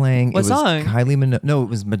that was playing. What it was song? Kylie Minogue. No, it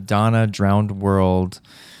was Madonna, Drowned World,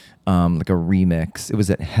 like a remix. It was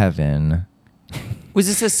at Heaven. Was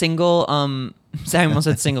this a single... I almost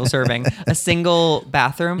said single serving. A single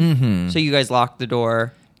bathroom? Mm-hmm. So you guys locked the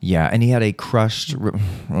door. Yeah, and he had a crushed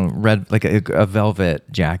red, like a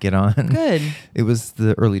velvet jacket on. Good. It was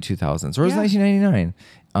the early 2000s, or it was Yeah. 1999.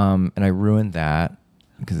 And I ruined that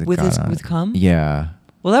because it With got his- on. with cum? Yeah.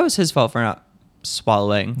 Well, that was his fault for not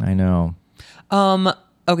swallowing. I know.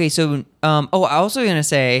 Okay, so I also gonna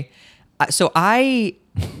say, so I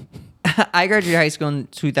I graduated high school in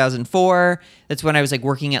 2004. That's when I was like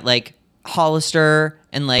working at like Hollister,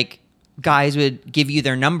 and like guys would give you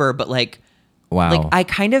their number, but like Wow. like I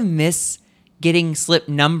kind of miss getting slipped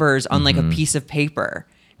numbers on like a piece of paper,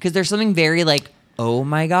 because there's something very like, oh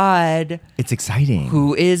my God, It's exciting.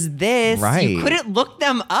 who is this? Right. You couldn't look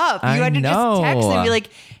them up. You I had to know. just text and be like,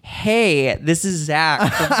 hey, this is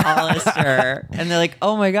Zach from Hollister. And they're like,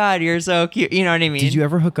 oh my God, you're so cute. You know what I mean? Did you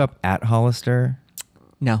ever hook up at Hollister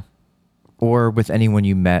No. or with anyone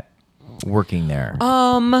you met working there?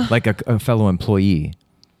 Like a fellow employee.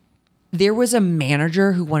 There was a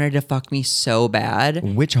manager who wanted to fuck me so bad.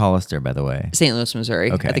 Which Hollister, by the way? St. Louis,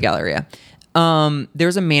 Missouri, Okay. at the Galleria. There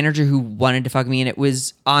was a manager who wanted to fuck me, and it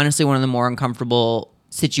was honestly one of the more uncomfortable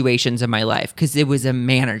situations of my life, because it was a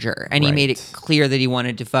manager, and he made it Right. clear that he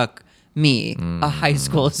wanted to fuck me, a high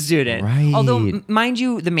school student. Right. Although, mind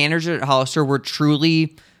you, the manager at Hollister were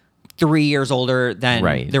truly 3 years older than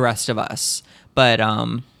Right. the rest of us. But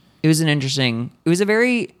it was a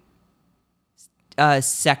very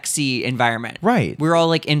sexy environment. Right. We were all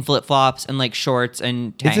like in flip flops and like shorts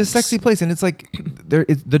and tanks. It's a sexy place, and it's like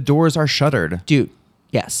the doors are shuttered. Dude,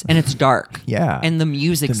 yes. And it's dark. Yeah. And the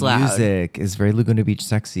music's The loud. music is very Laguna Beach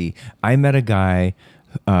sexy. I met a guy.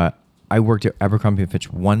 I worked at Abercrombie &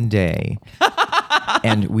 Fitch one day,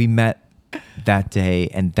 and we met that day,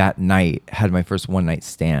 and that night had my first one night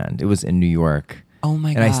stand. It was in New York. Oh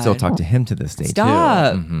my And I still God. talk to him to this day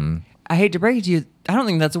Stop. too. Mm-hmm. I hate to break it to you. I don't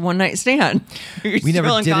think that's a one night stand. You're We still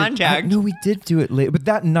never in did contact. it. No, we did do it later, but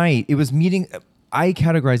that night it was meeting. I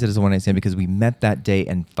categorized it as a one night stand because we met that day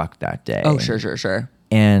and fucked that day. Oh, sure.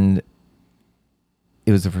 And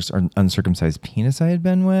it was the first uncircumcised penis I had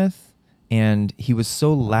been with, and he was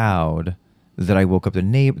so loud that I woke up the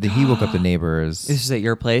neighbor. That he woke up the neighbors. This is at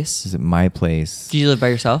your place? This is at my place. Did you live by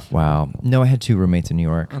yourself? Wow. No, I had two roommates in New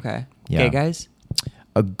York. Okay. Yeah. Gay guys?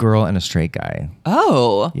 A girl and a straight guy.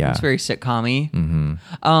 Oh. Yeah. It's very sitcom-y.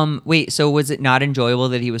 Wait, so was it not enjoyable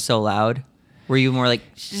that he was so loud? Were you more like,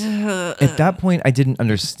 At that point, I didn't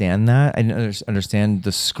understand that. I didn't understand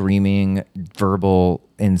the screaming verbal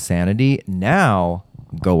insanity. Now,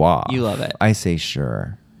 go off. You love it. I say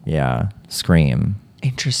sure. Yeah. Scream.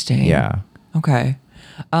 interesting. Yeah. Okay.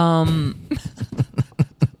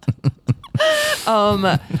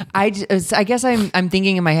 I guess I'm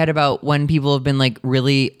thinking in my head about when people have been like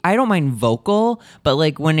really, I don't mind vocal, but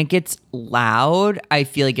like when it gets loud, I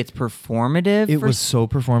feel like it's performative. It was so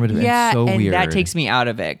performative yeah, and so weird. that takes me out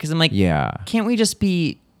of it because I'm like, Yeah. can't we just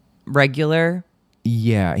be regular?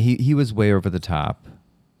 Yeah. He was way over the top.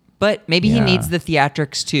 But maybe he Yeah. needs the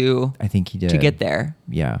theatrics to I think he did. get there.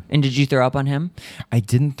 Yeah. And did you throw up on him? I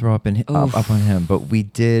didn't throw up up on him, but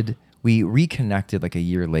we reconnected like a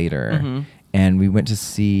year later. Mm-hmm. And we went to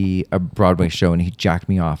see a Broadway show, and he jacked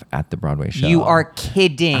me off at the Broadway show. You are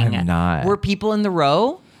kidding. I'm not. Were people in the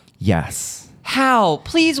row? Yes. How?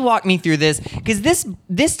 Please walk me through this, because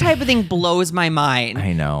this type of thing blows my mind.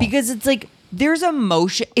 I know. Because it's like there's a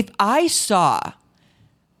motion. If I saw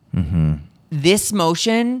Mm-hmm. this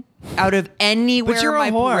motion out of anywhere But you're in my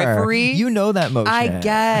a whore. periphery, You know that motion. I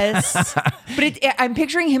guess. But I'm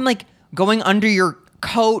picturing him like going under your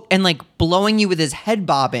coat and like blowing you with his head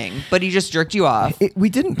bobbing, but he just jerked you off. We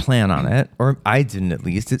didn't plan on it, or I didn't at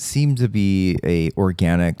least. It seemed to be a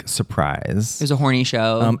organic surprise. It was a horny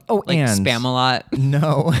show. Like and spam a lot.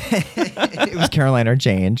 No, it was Caroline or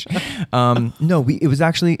Change. No, it was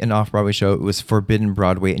actually an off-Broadway show. It was Forbidden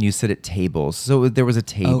Broadway, and you sit at tables. So there was a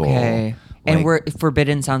table. Okay. Like- And where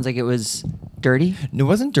Forbidden sounds like it was dirty. It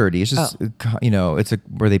wasn't dirty. It's just, it's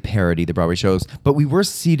where they parody the Broadway shows. But we were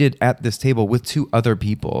seated at this table with two other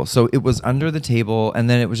people. So it was under the table, and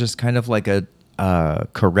then it was just kind of like a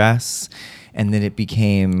caress, and then it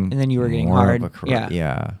became. And then you were getting more hard. of a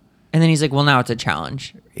yeah. And then he's like, well, now it's a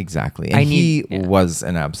challenge. Exactly. And he was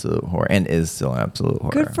an absolute whore and is still an absolute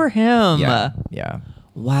whore. Good for him. Yeah.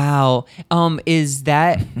 Wow. Is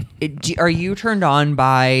that, are you turned on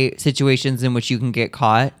by situations in which you can get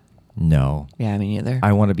caught? No. Yeah, me neither.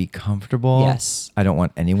 I want to be comfortable. Yes. I don't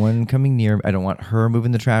want anyone coming near me. I don't want her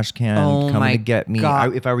moving the trash can, coming my to get me.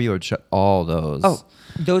 God. If I were you, I would shut all those. Oh,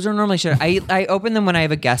 those are normally shut. I open them when I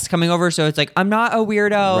have a guest coming over, so it's like I'm not a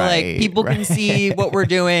weirdo. Like Right, people can see what we're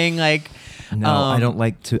doing. Like, No, I don't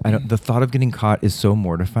like to. The thought of getting caught is so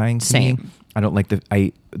mortifying to me. Same. I don't like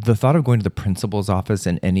the thought of going to the principal's office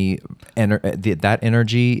and that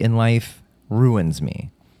energy in life ruins me.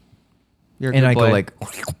 You're a And good I boy. go like,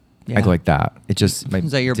 Yeah. I go like that. It just my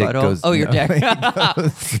Is that your dick butthole? goes- Oh, your no, dick. it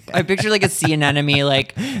goes- I picture like a sea anemone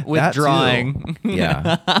like That too. withdrawing.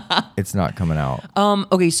 Yeah, it's not coming out.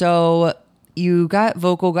 Okay, so you got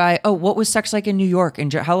vocal guy. Oh, what was sex like in New York?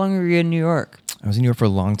 And how long were you in New York? I was in New York for a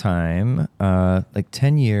long time, like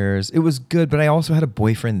 10 years. It was good, but I also had a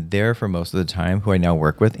boyfriend there for most of the time who I now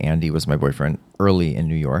work with. Andy was my boyfriend early in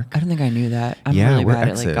New York. I don't think I knew that. I'm yeah, really we're bad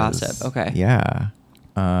exes. at like gossip. Okay. Yeah.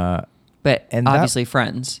 But And that- obviously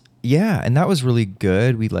friends. Yeah, and that was really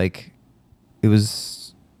good. We were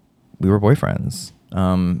boyfriends.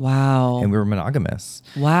 Wow. And we were monogamous.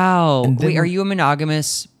 Wow. And then Wait, are we're- you a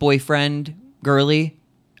monogamous boyfriend, girly?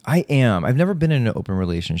 I am. I've never been in an open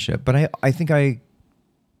relationship, but I think I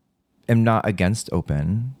am not against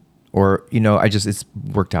open, or it's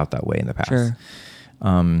worked out that way in the past. Sure.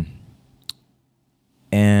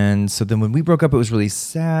 And so then when we broke up, it was really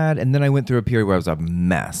sad. And then I went through a period where I was a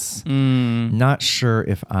mess. Not sure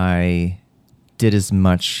if I did as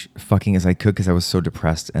much fucking as I could because I was so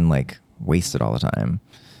depressed and like wasted all the time.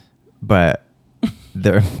 But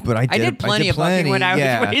I did plenty of fucking when I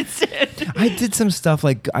yeah. was wasted. I did some stuff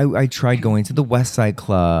like I tried going to the West Side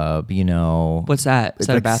Club, What's that? Is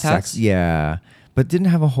that a like bathhouse? yeah, but didn't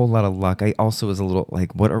have a whole lot of luck. I also was a little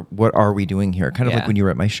like, what are we doing here? Kind of Yeah. like when you were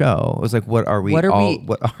at my show. It was like, what are What are all? we-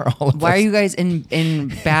 What are all? Of Why us? are you guys in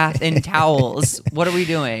bath in towels? What are we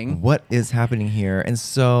doing? What is happening here? And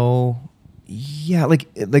so, yeah,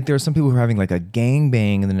 like there are some people who are having like a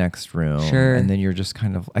gangbang in the next room, Sure. and then you're just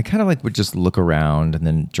I kind of like would just look around and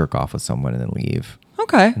then jerk off with someone and then leave.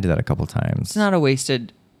 Okay. I did that a couple times. It's not a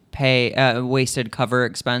wasted cover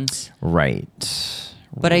expense. Right.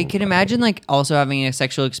 But I can imagine like also having a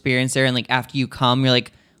sexual experience there and like after you come, you're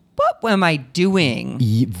like, what am I doing?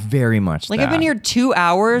 Very much. Like I've been here 2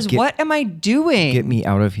 hours. What am I doing? Get me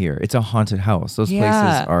out of here. It's a haunted house. Those Yeah.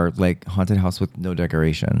 places are like haunted house with no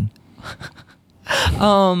decoration.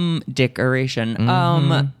 Decoration.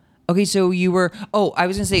 Mm-hmm. Okay, so you were I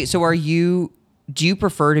was gonna say, so do you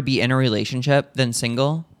prefer to be in a relationship than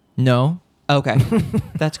single? No, Okay.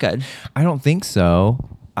 That's good. I don't think so.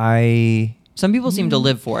 Some people seem to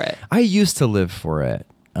live for it. I used to live for it,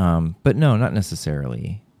 but no, not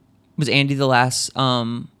necessarily. Was Andy the last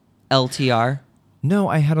LTR? No,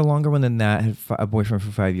 I had a longer one than that. I had a boyfriend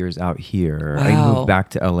for 5 years out here. I Wow. moved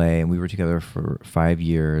back to LA and we were together for 5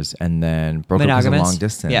 years and then broke up as a Monogamous? long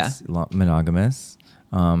distance. Yeah. Monogamous.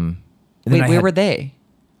 And then Wait, I where had- were they?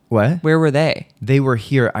 What? Where were they? They were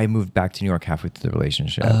here. I moved back to New York halfway through the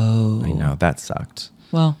relationship. Oh. I know. That sucked.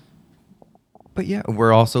 Well, But yeah,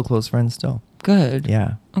 we're also close friends still. good.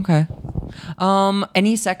 Yeah. Okay.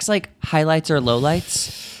 Any sex like highlights or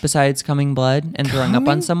lowlights besides coming blood and throwing up on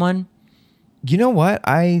Coming- someone? You know what?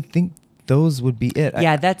 I think those would be it.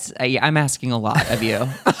 Yeah, that's. I'm asking a lot of you.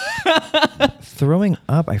 Throwing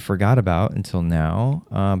up, I forgot about until now.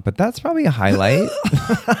 But that's probably a highlight.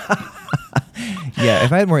 Yeah,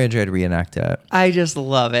 if I had more energy, I'd reenact it. I just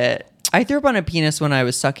love it. I threw up on a penis when I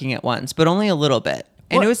was sucking it once, but only a little bit,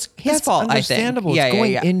 and Well, it was his that's fault. I think. Understandable. Yeah, It's yeah,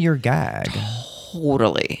 going yeah. in your gag.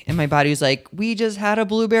 Totally. And my body was like, "We just had a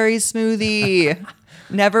blueberry smoothie.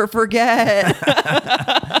 Never forget."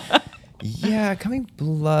 Yeah, coming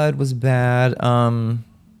blood was bad.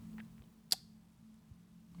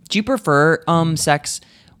 Do you prefer sex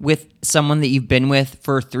with someone that you've been with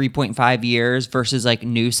for 3.5 years versus like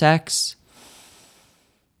new sex?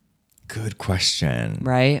 Good question.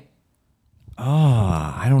 Right? Oh,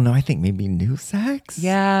 I don't know. I think maybe new sex.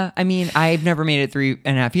 Yeah. I mean, I've never made it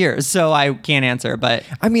 3.5 years, so I can't answer, but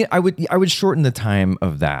I mean, I would shorten the time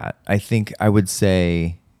of that. I think I would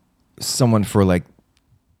say someone for like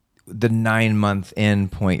the 9-month in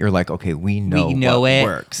point. You're like, okay, we know what it.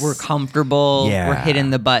 works. We're comfortable. Yeah. We're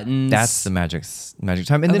hitting the buttons. That's the magic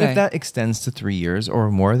time. And then Okay. if that extends to 3 years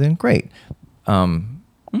or more, then great. But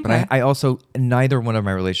Okay. I also, neither one of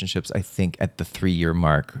my relationships, I think at the 3-year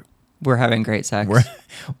mark, We're having great sex.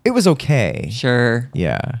 it was okay. Sure.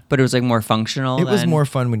 Yeah. But it was like more functional. It was than- more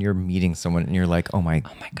fun when you're meeting someone and you're like, oh my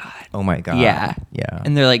Oh my God. Oh my God. Yeah. Yeah.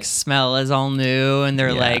 And their like smell is all new and they're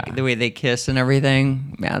Yeah. like the way they kiss and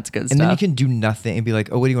everything. Yeah, it's good And stuff. then you can do nothing and be like,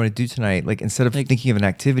 oh, what do you want to do tonight? Like instead of thinking of an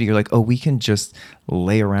activity, you're like, oh, we can just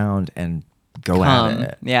lay around and go at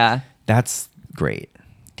it. Yeah. That's great.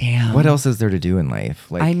 Damn. What else is there to do in life?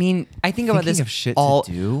 Like, I mean, I think about thinking this of shit all,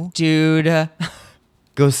 to do? dude.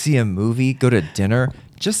 go see a movie, go to dinner,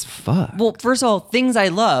 just fuck. Well, first of all, things I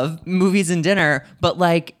love, movies and dinner, but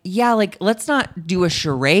like, yeah, like let's not do a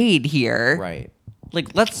charade here. Right.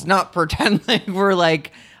 Like, let's not pretend like we're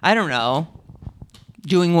like, I don't know,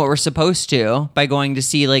 doing what we're supposed to by going to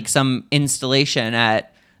see like some installation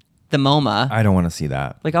at the MoMA. I don't want to see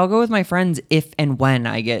that. Like, I'll go with my friends if and when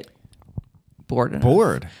I get bored enough.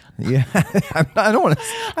 Bored. Yeah. I don't want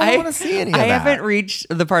to see any of I that. haven't reached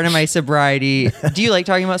the part of my sobriety. Do you like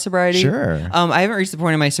talking about sobriety? Sure. I haven't reached the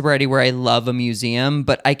point of my sobriety where I love a museum,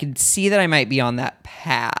 but I can see that I might be on that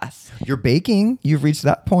path. You're baking. You've reached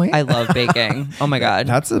that point. I love baking. Oh my God.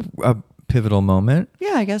 That's a pivotal moment.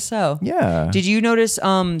 Yeah, I guess so. Yeah. Did you notice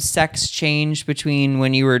sex changed between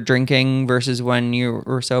when you were drinking versus when you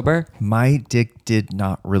were sober? My dick did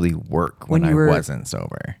not really work when I wasn't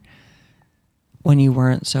sober. When you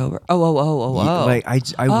weren't sober? Oh. Like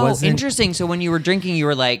I wasn't. Interesting. So when you were drinking, you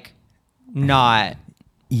were like not.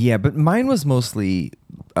 Yeah, but mine was mostly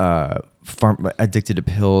addicted to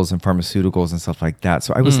pills and pharmaceuticals and stuff like that.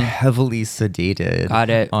 So I was heavily sedated. Got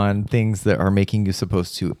it. On things that are making you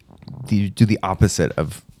supposed to do the opposite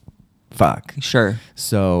of fuck. Sure.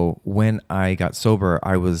 So when I got sober,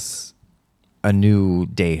 a new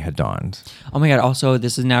day had dawned. Oh my God. Also,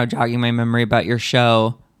 this is now jogging my memory about your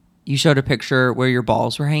show. You showed a picture where your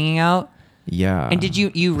balls were hanging out. Yeah. And did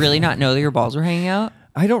you really not know that your balls were hanging out?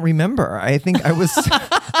 I don't remember. I think I was,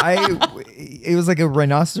 it was like a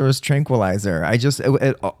rhinoceros tranquilizer.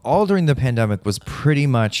 All during the pandemic was pretty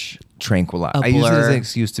much tranquilized. I used it as an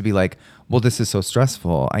excuse to be like, well, this is so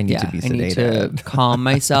stressful. I need to be sedated. I need to calm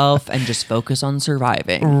myself and just focus on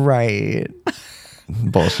surviving. Right.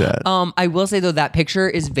 Bullshit. I will say though, that picture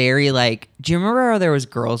is very like, do you remember how there was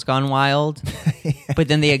Girls Gone Wild, but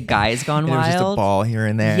then they had Guys Gone There Wild? was just a ball here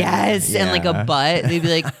and there. Yes, and like a butt. They'd be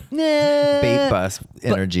like, nah. Bait bus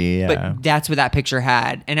energy. Yeah. But that's what that picture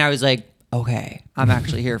had. And I was like, okay, I'm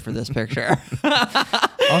actually here for this picture.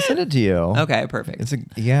 I'll send it to you. Okay, perfect.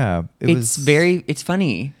 It's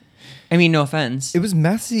funny. I mean, no offense. It was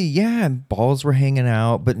messy. Yeah. Balls were hanging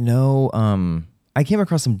out, but no, I came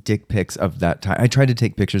across some dick pics of that time. I tried to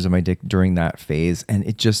take pictures of my dick during that phase, and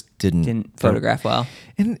it just didn't photograph well.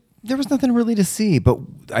 And there was nothing really to see. But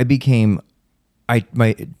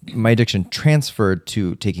my addiction transferred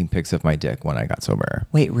to taking pics of my dick when I got sober.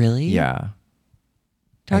 Wait, really? Yeah.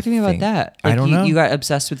 Talk to me about that. Like, I don't know. You got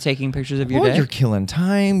obsessed with taking pictures of your Well, dick? you're killing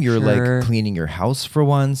time. You're Sure. like cleaning your house for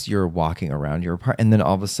once. You're walking around your apartment, and then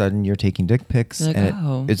all of a sudden you're taking dick pics, You're like,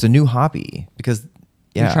 and it's a new hobby because.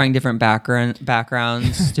 Yeah. You're trying different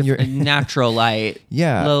backgrounds, different natural light,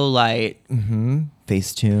 Yeah. low light.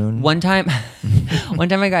 Facetune. One time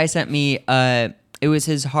a guy sent me, it was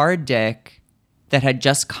his hard dick that had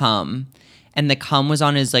just come, and the cum was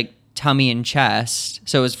on his like tummy and chest,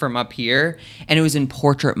 so it was from up here, and it was in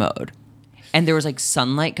portrait mode. And there was like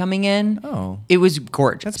sunlight coming in. Oh. It was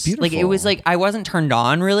gorgeous. That's beautiful. Like it was like, I wasn't turned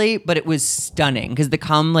on really, but it was stunning because the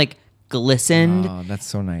cum like glistened. Oh, that's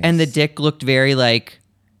so nice. And the dick looked very like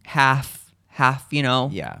half, you know?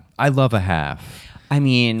 Yeah. I love a half. I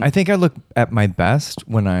mean, I think I look at my best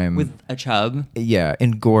when I'm with a chub. Yeah,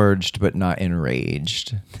 engorged but not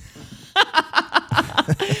enraged.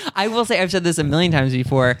 I will say, I've said this a million times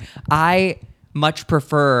before. I much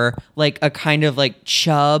prefer like a kind of like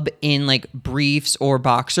chub in like briefs or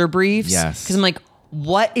boxer briefs. Yes. Because I'm like,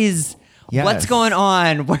 what's Yes. going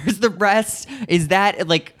on? Where's the rest? Is that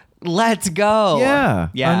like, let's go. Yeah.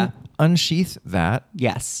 Yeah. Unsheath that.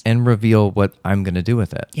 Yes. And reveal what I'm going to do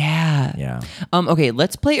with it. Yeah. Yeah. Okay,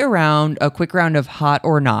 let's play a quick round of hot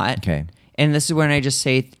or not. Okay. And this is when I just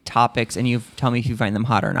say topics and you tell me if you find them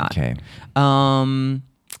hot or not. Okay.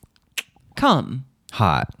 Come.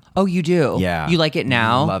 Hot. Oh, you do? Yeah. You like it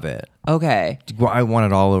now? Love it. Okay. Well, I want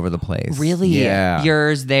it all over the place. Really? Yeah.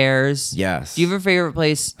 Yours, theirs? Yes. Do you have a favorite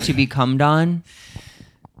place to be cummed on?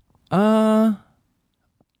 On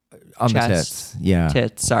the Chest. tits. Yeah.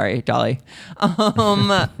 Tits, sorry, Dolly.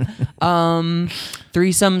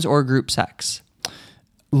 Threesomes or group sex?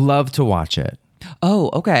 Love to watch it. Oh,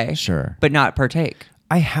 okay. Sure. But not partake.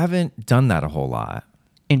 I haven't done that a whole lot.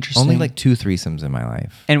 Interesting. Only like 2 threesomes in my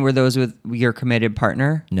life. And were those with your committed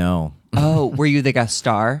partner? No. Oh, were you the guest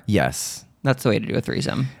star? Yes. That's the way to do a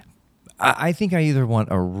threesome. I think I either want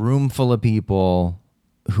a room full of people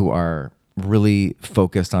who are really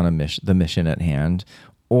focused on the mission at hand,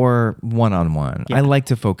 or one-on-one. Yeah. I like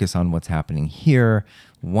to focus on what's happening here,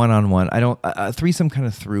 one-on-one. I don't. A threesome kind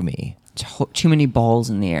of threw me. Too many balls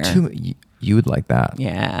in the air. You would like that.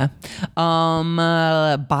 Yeah.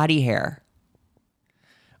 Body hair.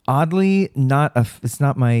 Oddly, it's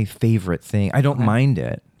not my favorite thing. I don't mind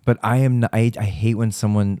it, but I hate when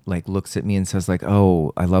someone like looks at me and says like,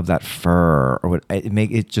 "Oh, I love that fur," or what.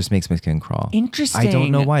 It just makes my skin crawl. Interesting. I don't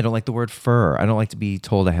know why. I don't like the word fur. I don't like to be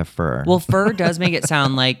told I have fur. Well, fur does make it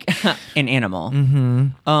sound like an animal.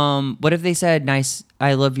 Mm-hmm. What if they said, "Nice,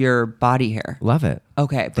 I love your body hair." Love it.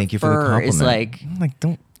 Okay. but Thank you for the fur compliment. Is like, I'm like,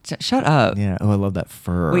 don't. Shut up. Yeah. Oh, I love that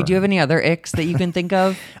fur. Wait, do you have any other icks that you can think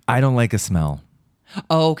of? I don't like a smell.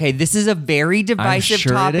 Oh, okay. This is a very divisive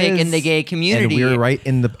sure it topic in is. the gay community. And we're right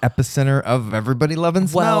in the epicenter of everybody loving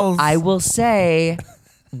Well, smells. I will say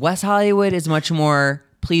West Hollywood is much more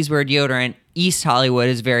please wear deodorant. East Hollywood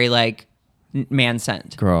is very like man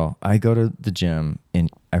scent. Girl, I go to the gym in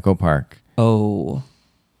Echo Park. Oh.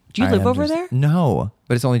 Do you live over there? No,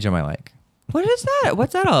 but it's the only gym I like. What is that?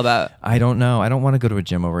 What's that all about? I don't know. I don't want to go to a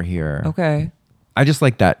gym over here. Okay. I just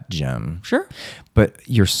like that gym. Sure. But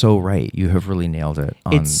you're so right. You have really nailed it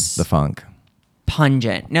on It's- the funk.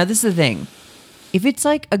 Pungent. Now, this is the thing. If it's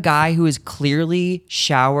like a guy who is clearly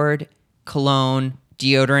showered, cologne,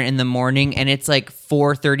 deodorant in the morning, and it's like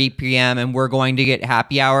 4:30 p.m. and we're going to get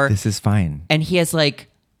happy hour, This is fine. and he has like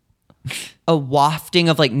a wafting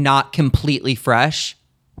of like not completely fresh,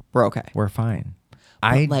 we're okay. We're fine.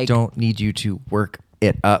 I like- don't need you to work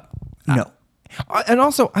it up. No. And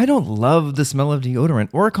also, I don't love the smell of deodorant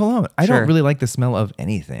or cologne. I Sure. don't really like the smell of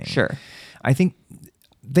anything. Sure. I think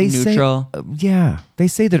they Neutral. say, they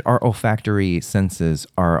say that our olfactory senses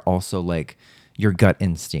are also like your gut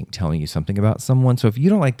instinct telling you something about someone. So if you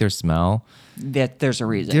don't like their smell, That there's a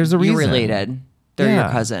reason. There's a You're reason. related. They're your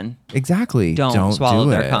Yeah. cousin. exactly. Don't swallow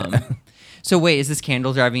do their it. cum. So wait, is this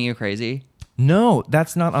candle driving you crazy? No,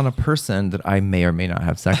 that's not on a person that I may or may not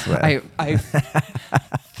have sex with. I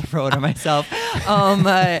throw it on myself.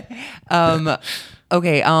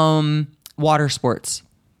 Okay. Water sports.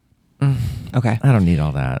 Okay. I don't need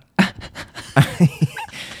all that.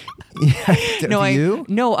 No, you?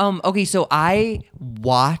 Okay, so I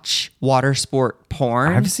watch water sport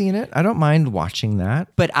porn, I've seen it. I don't mind watching that.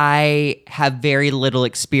 but I have very little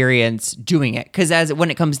experience doing it because when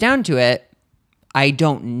it comes down to it, I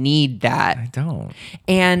don't need that. I don't.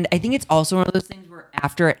 And I think it's also one of those things where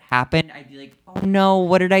after it happened, I'd be like, oh no,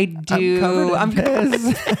 what did I do? I'm covered in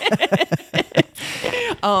piss.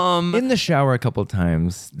 In the shower a couple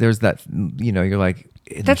times, there's that, you're like.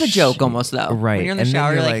 in That's the a joke almost though. Right. When you're in the And then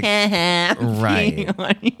shower, you're you're like, like,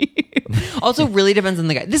 right. Also, really depends on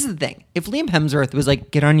the guy. This is the thing. If Liam Hemsworth was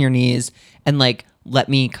like, get on your knees and like, let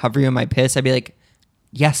me cover you in my piss, I'd be like,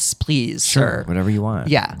 yes, please, sir. Whatever you want.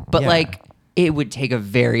 Yeah. But Yeah. like, it would take a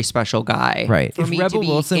very special guy. Right. For If me to Rebel be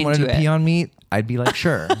Wilson wanted into to pee it. on me, I'd be like,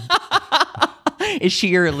 sure. Is she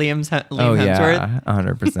your Liam Oh, Hemsworth? yeah.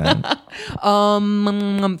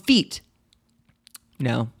 100%. Feet.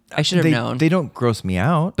 No. I should have known. They don't gross me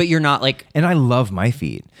out. But you're not like And I love my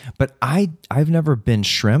feet. But I've never been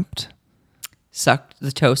shrimped. sucked,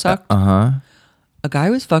 the toe sucked. Uh-huh. A guy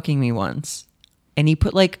was fucking me once and he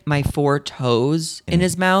put like my 4 toes in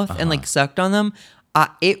his mouth and like sucked on them.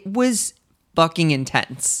 It was fucking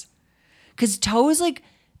intense. Cause toes have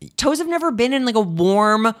never been in like a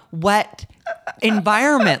warm, wet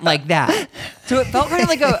environment like that. So it felt kind of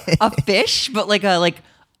like a fish, but like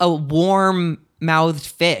a warm mouthed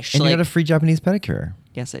fish. And like, you got a free Japanese pedicure.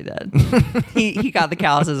 yes, I did. he got the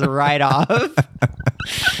calluses right off.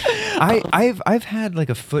 I've had like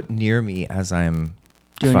a foot near me as I'm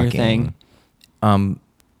Doing your fucking, thing.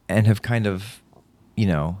 and have kind of,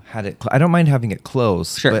 had it. I don't mind having it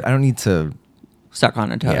close, Sure. but I don't need to. Suck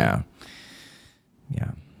on a toe. Yeah.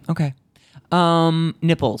 Okay.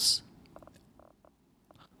 Nipples.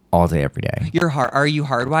 All day, every day. Are you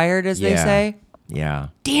hardwired, as they Yeah. say? Yeah.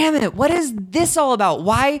 Damn it, what is this all about?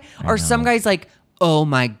 Why are some guys like, oh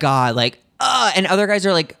my God, like, and other guys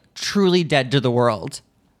are like truly dead to the world?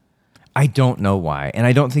 I don't know why, and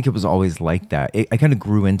I don't think it was always like that. I kind of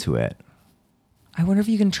grew into it. I wonder if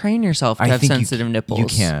you can train yourself to have think sensitive nipples. You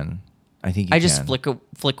can. I think you I can. just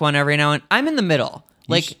flick one every now and I'm in the middle.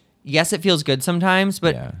 Like, yes, it feels good sometimes,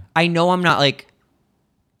 but Yeah. I know I'm not like,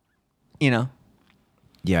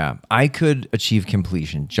 Yeah, I could achieve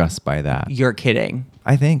completion just by that. you're kidding.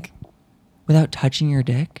 I think. Without touching your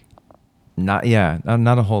dick? Not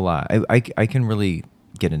a whole lot. I can really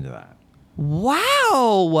get into that.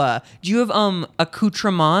 Wow. Do you have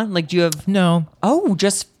accoutrement? Like, do you have No. Oh,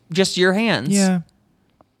 just your hands. Yeah.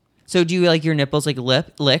 So do you like your nipples like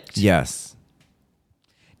licked? Yes.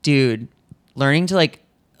 Dude, learning to like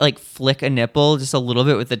flick a nipple just a little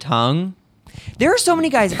bit with the tongue. There are so many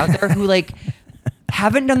guys out there who like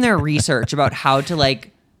haven't done their research about how to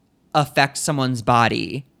like affect someone's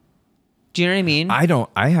body. Do you know what I mean?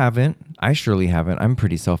 I haven't. I surely haven't. I'm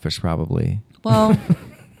pretty selfish probably. Well,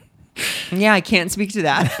 yeah, I can't speak to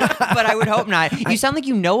that, but I would hope not. You sound like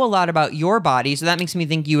you know a lot about your body, so that makes me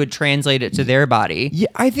think you would translate it to their body. Yeah,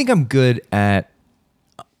 I think I'm good at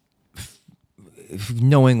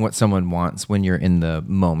knowing what someone wants when you're in the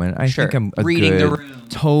moment. I Sure. think I'm a Reading the good- room.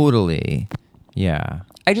 Totally. Yeah.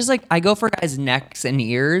 I go for guys' necks and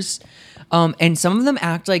ears. And some of them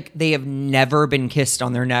act like they have never been kissed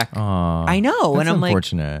on their neck. Aw, I know. that's And I'm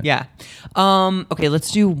unfortunate. like, yeah. Okay,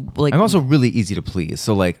 let's do like. I'm also really easy to please.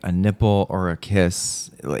 So like a nipple or a kiss,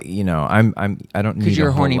 like, you know, I don't need 'Cause you're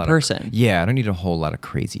a whole horny lot of- person. yeah, I don't need a whole lot of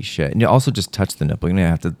crazy shit. And you also just touch the nipple. You don't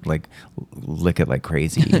have to like lick it like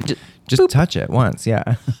crazy. just touch it once.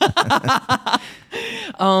 Yeah.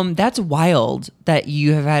 That's wild that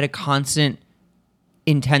you have had a constant,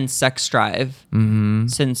 intense sex drive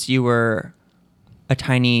since you were a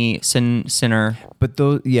tiny sinner. But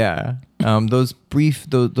those, yeah, those brief,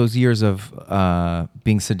 those years of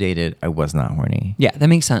being sedated, I was not horny. Yeah, that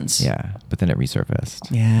makes sense. Yeah, but then it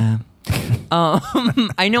resurfaced. Yeah.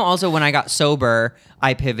 I know also when I got sober,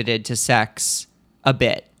 I pivoted to sex a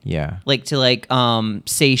bit. Yeah. Like to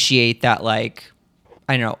satiate that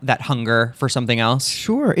I don't know, that hunger for something else.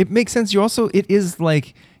 Sure, it makes sense. You also, it is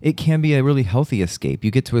like, it can be a really healthy escape.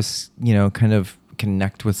 You get to, kind of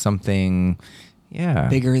connect with something, yeah,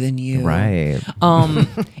 Bigger than you. right?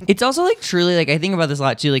 It's also like truly I think about this a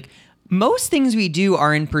lot too. Like most things we do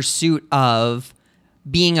are in pursuit of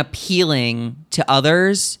being appealing to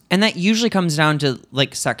others, and that usually comes down to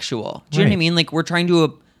like sexual. Do you know what I Right. mean? Like we're trying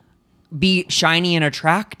to be shiny and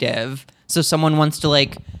attractive, so someone wants to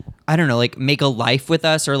I don't know, make a life with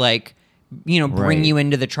us or bring Right. you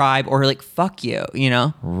into the tribe or fuck you, you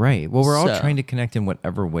know? Right. Well, we're all So- trying to connect in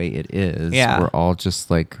whatever way it is. Yeah. We're all just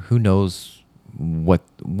like, who knows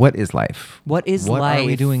what is life? What is what are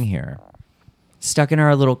we life? doing here? Stuck in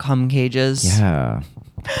our little cum cages. Yeah.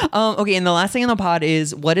 Okay, and the last thing on the pod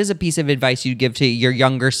is, what is a piece of advice you'd give to your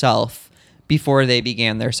younger self before they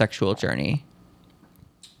began their sexual journey?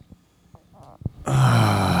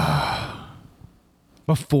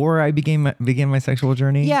 Before I began my sexual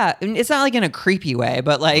journey. Yeah, and it's not in a creepy way,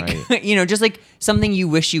 but Right. just something you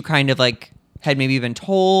wish you kind of had maybe been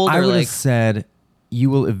told I or would have said you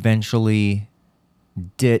will eventually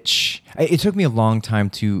ditch. It took me a long time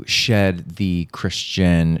to shed the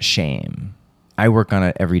Christian shame. I work on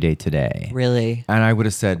it every day today. really. And I would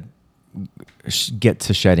have said, get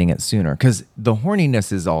to shedding it sooner, because the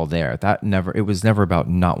horniness is all there. It was never about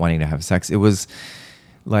not wanting to have sex. It was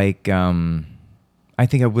I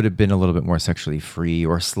think I would have been a little bit more sexually free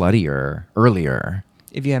or sluttier earlier.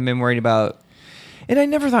 If you haven't been worried about, And I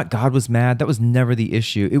never thought God was mad. That was never the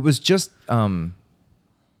issue. It was just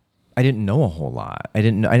I didn't know a whole lot. I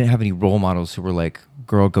didn't have any role models who were like,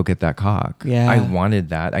 girl, go get that cock. Yeah. I wanted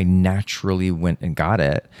that. I naturally went and got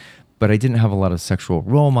it. But I didn't have a lot of sexual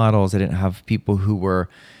role models. I didn't have people who were,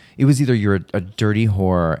 it was either you're a dirty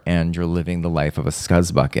whore and you're living the life of a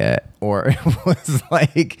scuzz bucket, or it was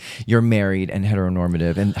like you're married and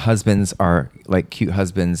heteronormative and husbands are like cute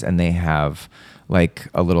husbands and they have like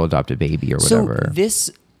a little adopted baby or whatever. So this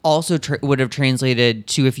also would have translated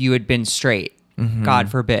to if you had been straight. God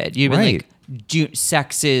forbid. You'd been Right.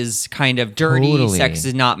 sex is kind of dirty. Totally. Sex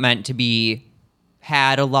is not meant to be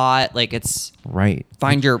had a lot. It's Right.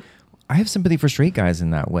 find your. I have sympathy for straight guys in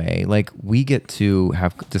that way. Like, we get to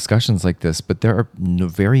have discussions like this, but there are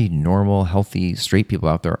very normal, healthy straight people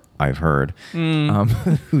out there, I've heard,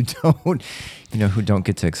 who don't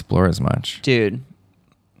get to explore as much. Dude,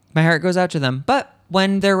 my heart goes out to them. But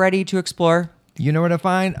when they're ready to explore, You know where to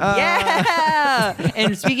find? yeah.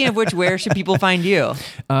 And speaking of which, where should people find you?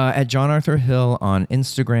 At John Arthur Hill on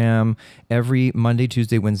Instagram, every Monday,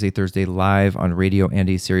 Tuesday, Wednesday, Thursday, live on Radio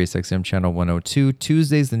Andy, Sirius XM Channel 102.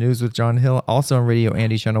 Tuesdays, The News with John Hill, also on Radio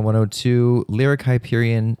Andy Channel 102. Lyric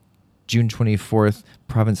Hyperion, June 24th.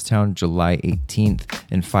 Provincetown, July 18th.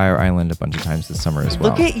 And Fire Island a bunch of times this summer as well.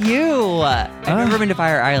 Look at you. I've never been to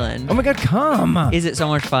Fire Island. Oh my God, come. Is it so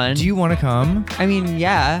much fun? Do you want to come? I mean,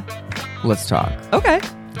 yeah. Let's talk. Okay.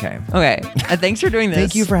 Okay. Okay. Thanks for doing this.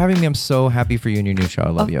 Thank you for having me. I'm so happy for you and your new show. I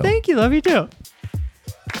love you. Thank you. Love you too.